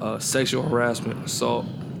 sexual harassment assault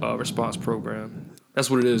response program. That's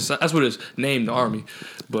what it is. That's what it's named, the Army.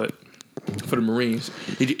 But for the Marines,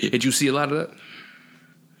 did you see a lot of that?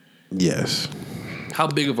 Yes. How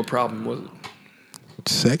big of a problem was it?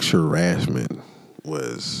 Sexual harassment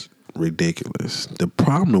was ridiculous. The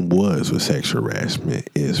problem was with sexual harassment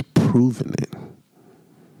is proving it.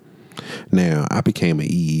 Now, I became an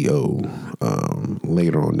EEO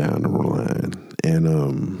later on down the line. And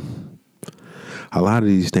a lot of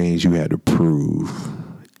these things you had to prove.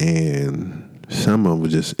 And some of them were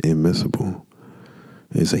just admissible.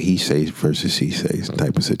 It's a he says versus she says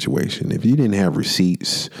type of situation. If you didn't have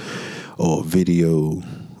receipts or video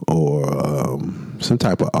or some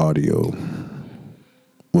type of audio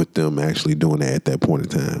with them actually doing that at that point in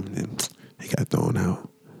time, and they got thrown out.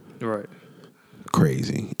 Right.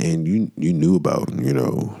 Crazy. And you knew about,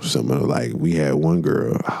 some of the, like, we had one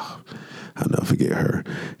girl, I'll never forget her,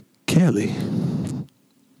 Kelly,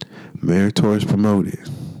 meritorious promoted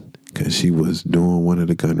because she was doing one of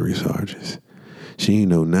the gunnery sergeants. She ain't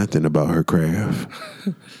know nothing about her craft.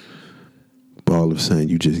 But all of a sudden,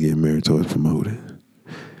 you just get meritorious promoted.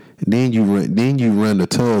 And then you run the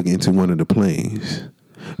tug into one of the planes.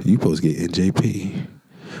 You supposed to get NJP,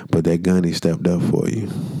 but that gunny stepped up for you.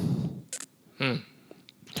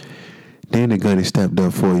 Then the gunny stepped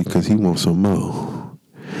up for you because he wants some more.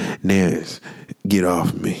 Now it's, get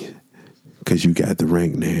off me because you got the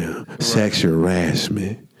rank now. Right. Sexual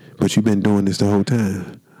harassment. But you've been doing this the whole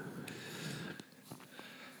time.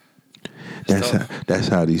 That's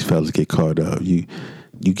how these fellas get caught up. You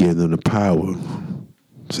give them the power.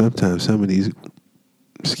 Sometimes some of these,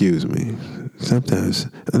 sometimes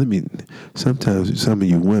some of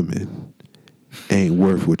you women ain't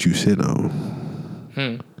worth what you sit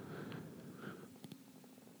on.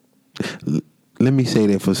 Let me say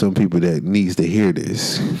that for some people that needs to hear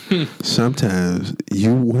this. Sometimes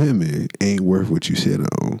you women ain't worth what you sit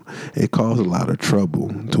on. It causes a lot of trouble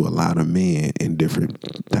to a lot of men in different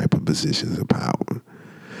type of positions of power.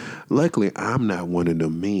 Luckily, I'm not one of the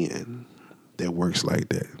men that works like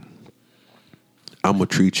that. I'm going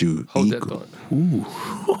to treat you Hold equal. that thought.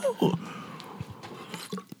 Ooh.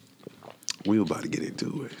 We about to get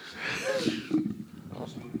into it.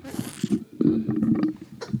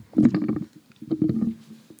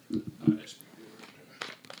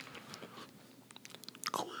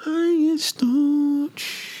 Quiet storm.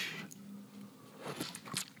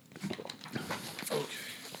 Okay.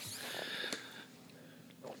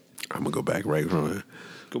 I'm going to go back right from it.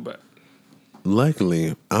 Go back.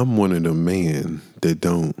 Luckily, I'm one of the men that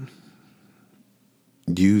don't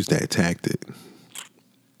use that tactic.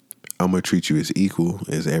 I'm going to treat you as equal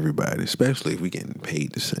as everybody, especially if we getting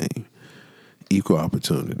paid the same. Equal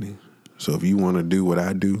opportunity. So if you want to do what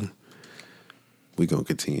I do, we're going to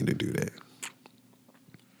continue to do that.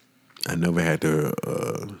 I never had to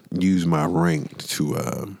use my rank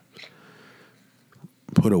to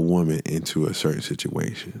put a woman into a certain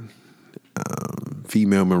situation.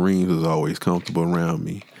 Female Marines was always comfortable around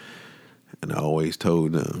me. And I always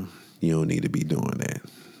told them, you don't need to be doing that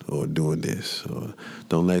or doing this. Or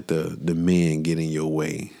don't let the men get in your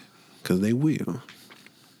way, because they will.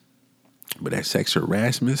 But that sexual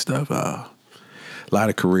harassment stuff, a lot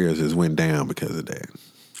of careers has went down because of that.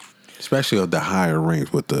 Especially of the higher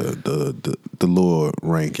ranks with the lower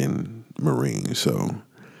ranking Marines. So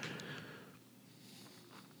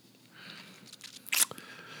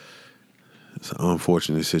it's an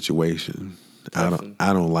unfortunate situation. Definitely.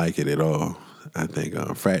 I don't like it at all. I think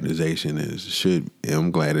fraternization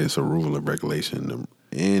I'm glad it's a rule and regulation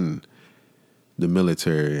in the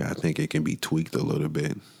military. I think it can be tweaked a little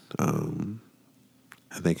bit.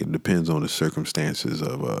 I think it depends on the circumstances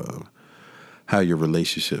of how your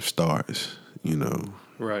relationship starts,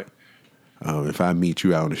 Right. If I meet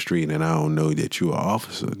you out on the street and I don't know that you're an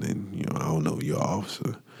officer, then, I don't know you're an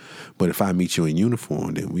officer. But if I meet you in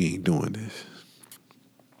uniform, then we ain't doing this.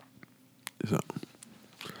 So,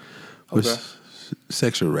 Okay.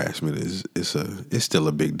 Sexual harassment it's still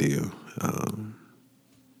a big deal.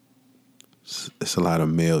 It's a lot of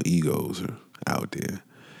male egos out there.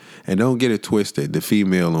 And don't get it twisted. The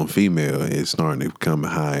female on female is starting to become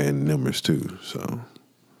high in numbers too. So,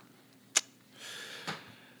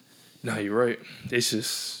 No, you're right. It's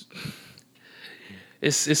just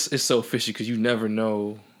it's so fishy because you never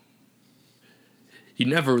know. You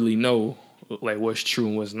never really know like what's true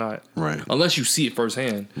and what's not, right? Unless you see it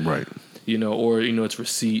firsthand, right? Or it's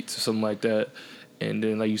receipts or something like that. And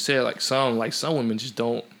then, like you said, like some women just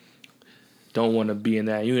don't want to be in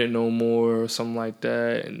that unit no more or something like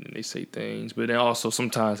that, and they say things. But then also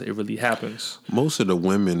sometimes it really happens. Most of the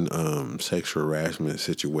women sexual harassment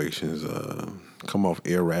situations come off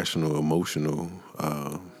irrational emotional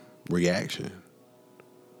reaction.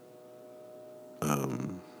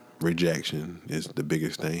 Rejection is the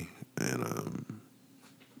biggest thing, and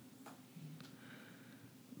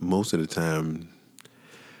most of the time,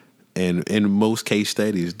 and in most case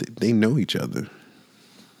studies, they know each other.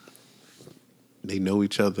 They know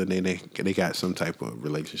each other, and they got some type of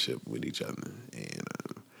relationship with each other, and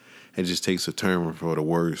it just takes a turn for the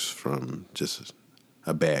worse from just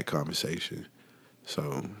a bad conversation.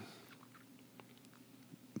 So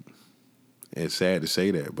it's sad to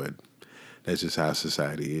say that, but that's just how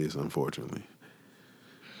society is, unfortunately.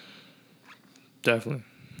 Definitely.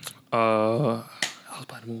 I was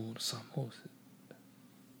about to move on to something. What was it?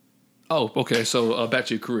 Oh, okay. So back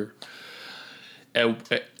to your career.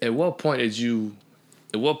 At what point did you?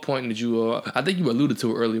 At what point did you? I think you alluded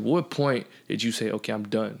to it earlier. But what point did you say, "Okay, I'm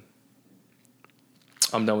done.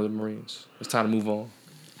 I'm done with the Marines. It's time to move on."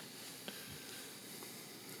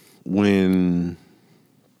 When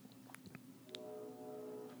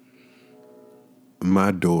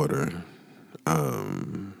my daughter,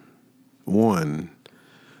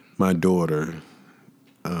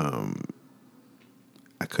 I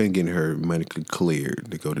couldn't get her medically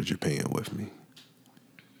cleared to go to Japan with me.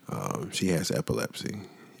 She has epilepsy,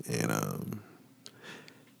 and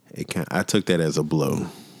I took that as a blow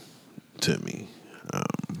to me,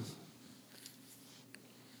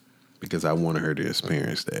 because I wanted her to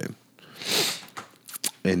experience that.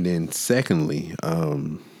 And then secondly,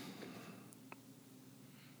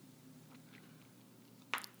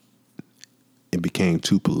 it became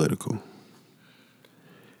too political.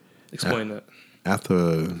 Explain that.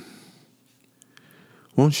 After,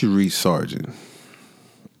 once you reach sergeant,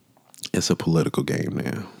 it's a political game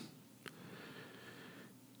now.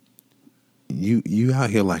 You out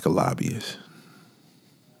here like a lobbyist.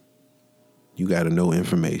 You got to know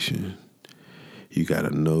information. You got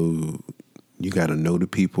to know the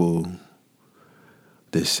people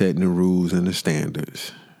that's setting the rules and the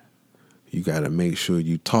standards. You got to make sure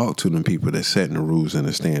you talk to them people that's setting the rules and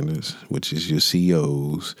the standards, which is your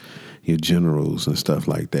COs, your generals, and stuff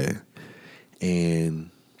like that. And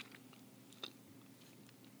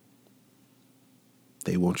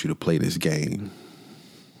they want you to play this game.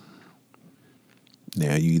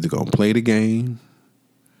 Now, you either going to play the game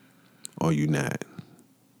or you not.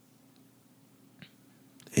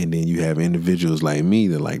 And then you have individuals like me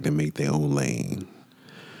that like to make their own lane,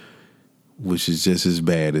 which is just as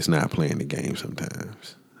bad as not playing the game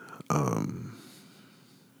sometimes.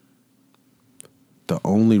 The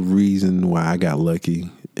only reason why I got lucky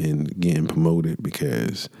in getting promoted,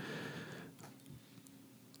 because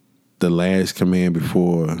the last command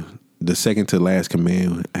before, the second to last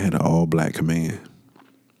command, I had an all-black command.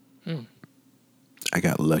 I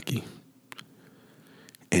got lucky.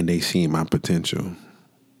 And they seen my potential.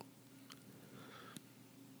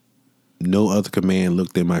 No other command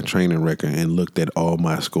looked at my training record and looked at all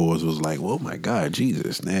my scores, was like, oh my God,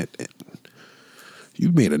 Jesus, that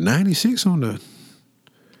you made a 96 on the,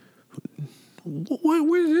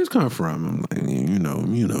 where did this come from? I'm like, you know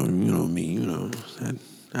me,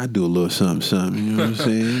 I do a little something, you know what I'm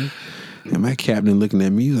saying? And my captain looking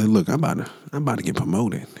at me, he's like, look, I'm about to get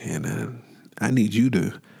promoted, and I need you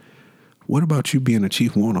to, what about you being a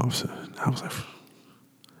chief warrant officer? I was like,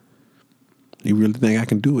 you really think I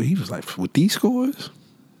can do it? He was like, with these scores,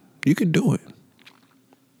 you can do it.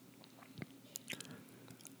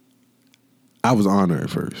 I was honored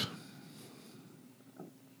at first.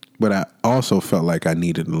 But I also felt like I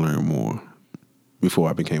needed to learn more before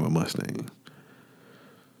I became a Mustang.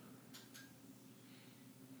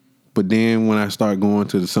 But then when I started going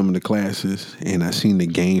to some of the classes and I seen the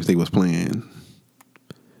games they was playing,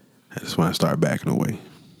 that's when I started backing away.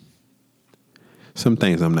 Some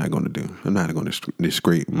things I'm not going to do. I'm not going to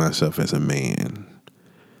disgrace myself as a man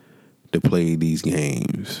to play these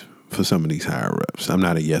games for some of these higher ups. I'm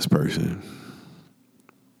not a yes person.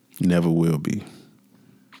 Never will be.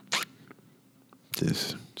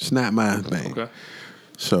 It's not my thing. Okay.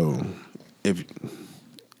 So if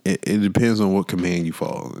it depends on what command you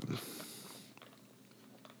fall in.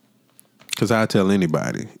 Because I tell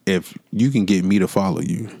anybody, if you can get me to follow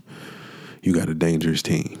you, you got a dangerous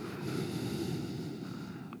team.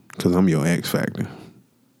 Because I'm your X factor.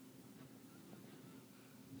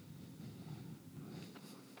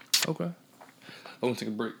 Okay. I want to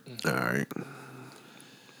take a break. All right.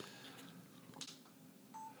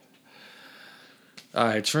 All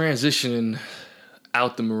right. Transitioning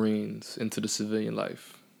out the Marines into the civilian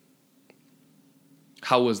life.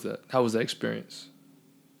 How was that? How was that experience?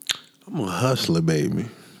 I'm a hustler, baby.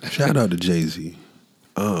 Shout out to Jay-Z.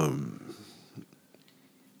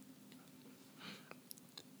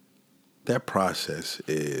 That process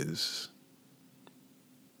is,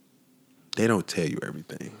 they don't tell you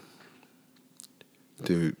everything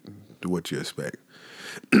to what you expect.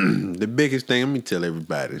 The biggest thing, let me tell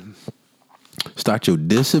everybody, start your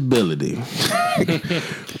disability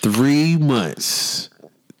 3 months,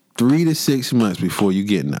 3 to 6 months before you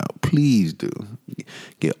getting out. Please do.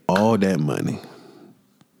 Get all that money.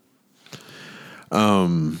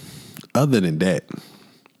 Other than that,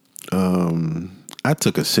 I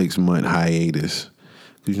took a 6-month hiatus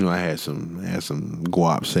because I had some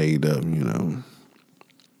guap saved up.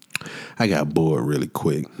 I got bored really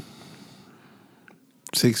quick.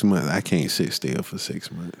 6 months, I can't sit still for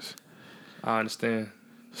 6 months. I understand.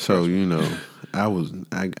 So, I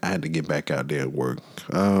had to get back out there and work.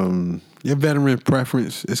 Your veteran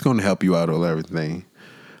preference, it's going to help you out on everything.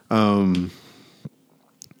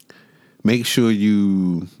 Make sure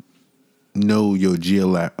you know your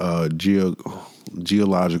geological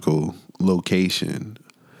location,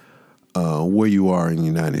 where you are in the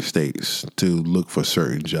United States to look for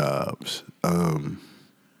certain jobs.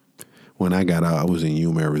 When I got out, I was in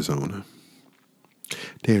Yuma, Arizona.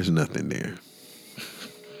 There's nothing there.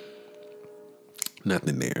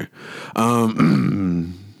 Nothing there.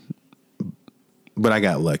 But I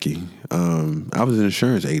got lucky. I was an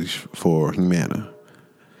insurance agent for Humana.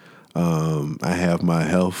 I have my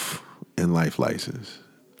health and life license.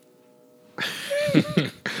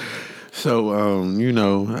 So,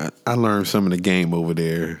 I learned some of the game over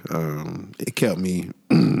there. It kept me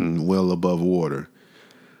well above water.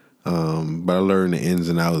 But I learned the ins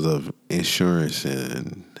and outs of insurance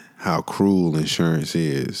and how cruel insurance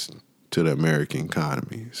is to the American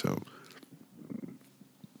economy. So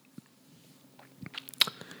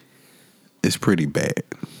it's pretty bad.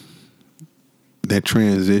 That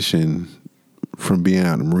transition from being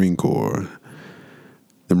out in the Marine Corps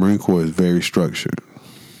is very structured.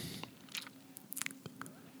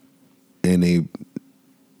 And they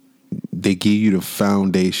give you the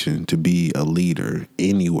foundation to be a leader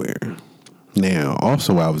anywhere. Now,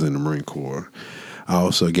 also I was in the Marine Corps. I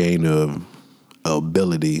also gained a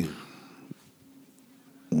ability,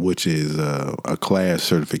 which is a class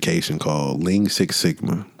certification called Lean Six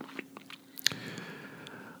Sigma.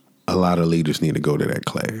 A lot of leaders need to go to that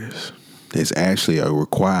class. It's actually a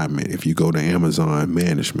requirement if you go to Amazon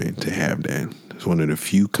Management to have that. It's one of the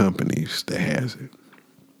few companies that has it.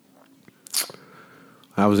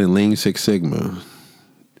 I was in Lean Six Sigma.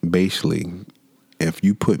 Basically, if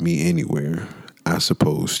you put me anywhere, I'm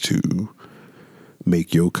supposed to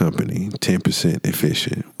make your company 10%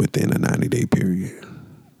 efficient within a 90-day period.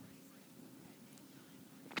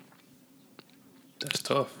 That's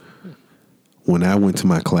tough. When I went to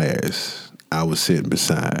my class, I was sitting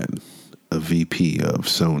beside a VP of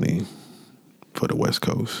Sony for the West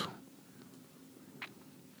Coast.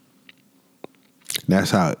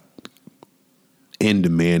 That's how in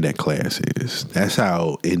demand that class is. That's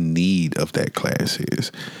how in need of that class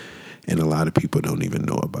is. And a lot of people don't even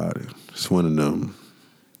know about it. It's one of them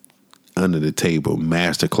under the table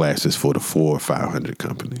master classes for the 400 or 500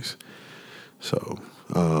 companies. So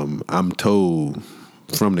I'm told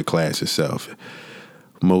from the class itself,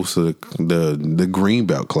 most of the green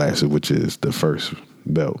belt classes, which is the first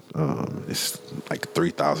belt, it's like a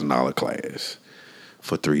 $3,000 class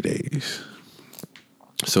for 3 days.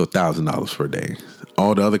 So $1,000 per day.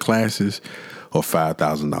 All the other classes are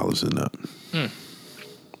 $5,000 and up.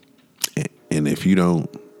 And if you don't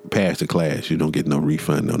pass the class, you don't get no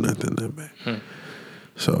refund, no nothing, no back.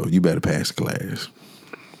 So you better pass the class.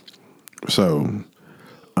 So,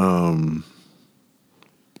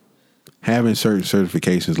 having certain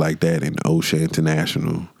certifications like that in OSHA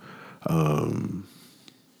International,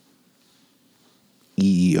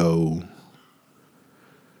 EEO,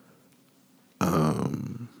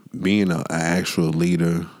 being an actual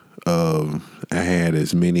leader of, I had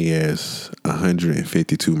as many as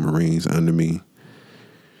 152 Marines under me.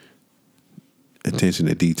 Attention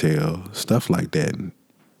to detail, stuff like that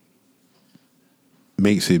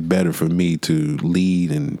makes it better for me to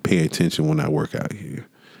lead and pay attention when I work out here.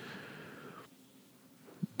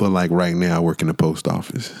 But like right now, I work in the post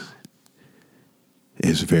office.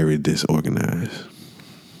 It's very disorganized.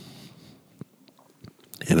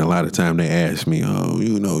 And a lot of time they ask me, oh,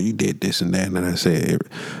 you did this and that. And I said,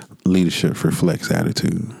 leadership reflects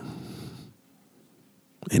attitude.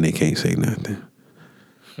 And they can't say nothing.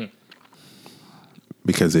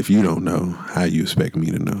 Because if you don't know, how you expect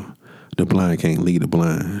me to know? The blind can't lead the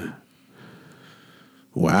blind.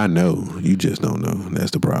 Well, I know. You just don't know.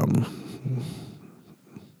 That's the problem.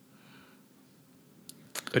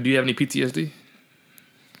 Do you have any PTSD?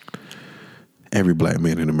 Every black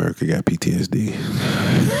man in America got PTSD.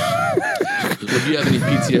 Well, do you have any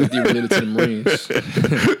PTSD related to the Marines?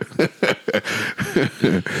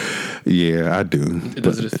 Yeah, I do.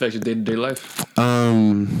 Does it affect your day-to-day life? I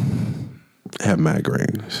have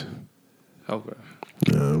migraines. Okay.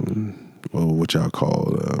 Or what y'all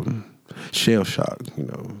call shell shock,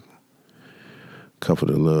 A couple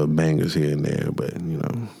of the little bangers here and there, but,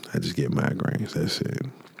 I just get migraines. That's it.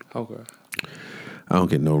 Okay. I don't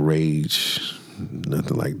get no rage,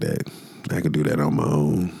 nothing like that. I can do that on my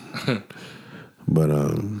own. But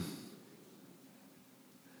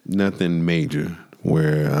nothing major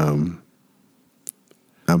where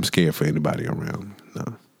I'm scared for anybody around.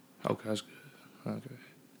 No. Okay, that's good. Okay.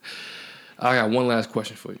 I got one last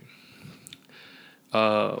question for you.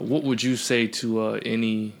 What would you say to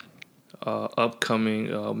any upcoming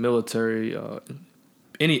military,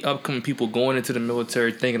 any upcoming people going into the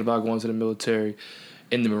military, thinking about going to the military,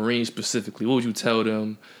 in the Marines specifically? What would you tell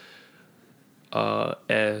them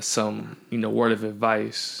as some, word of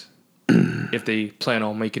advice if they plan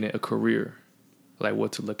on making it a career? Like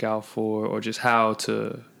what to look out for, or just how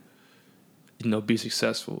to, be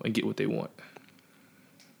successful and get what they want.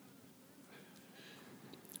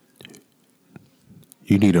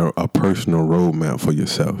 You need a personal roadmap for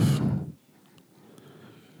yourself.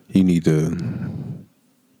 You need to.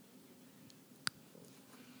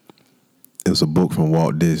 There's a book from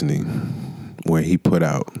Walt Disney where he put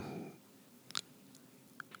out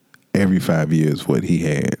every 5 years what he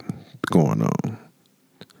had going on.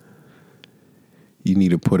 You need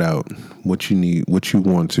to put out what you need, what you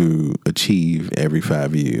want to achieve every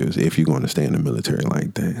 5 years if you're going to stay in the military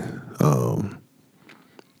like that.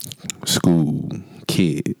 School,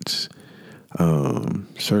 kids,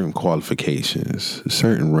 certain qualifications,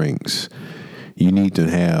 certain ranks. You need to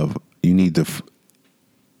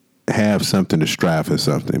have something to strive for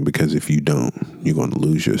something, because if you don't, you're going to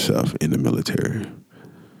lose yourself in the military.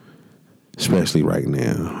 Especially right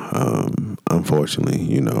now.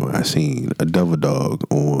 Unfortunately, I seen a devil dog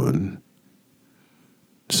on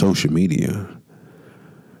social media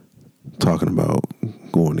talking about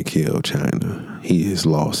going to kill China. He has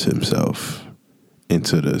lost himself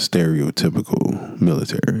into the stereotypical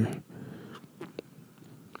military.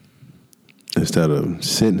 Instead of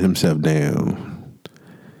sitting himself down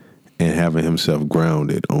and having himself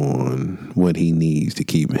grounded on what he needs to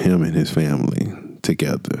keep him and his family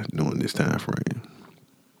together during this time frame.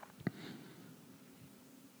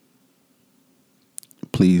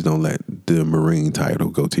 Please don't let the Marine title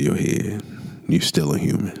go to your head. You're still a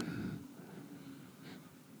human.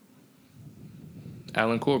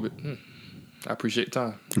 Alan Corbett, I appreciate your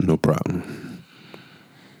time. No problem.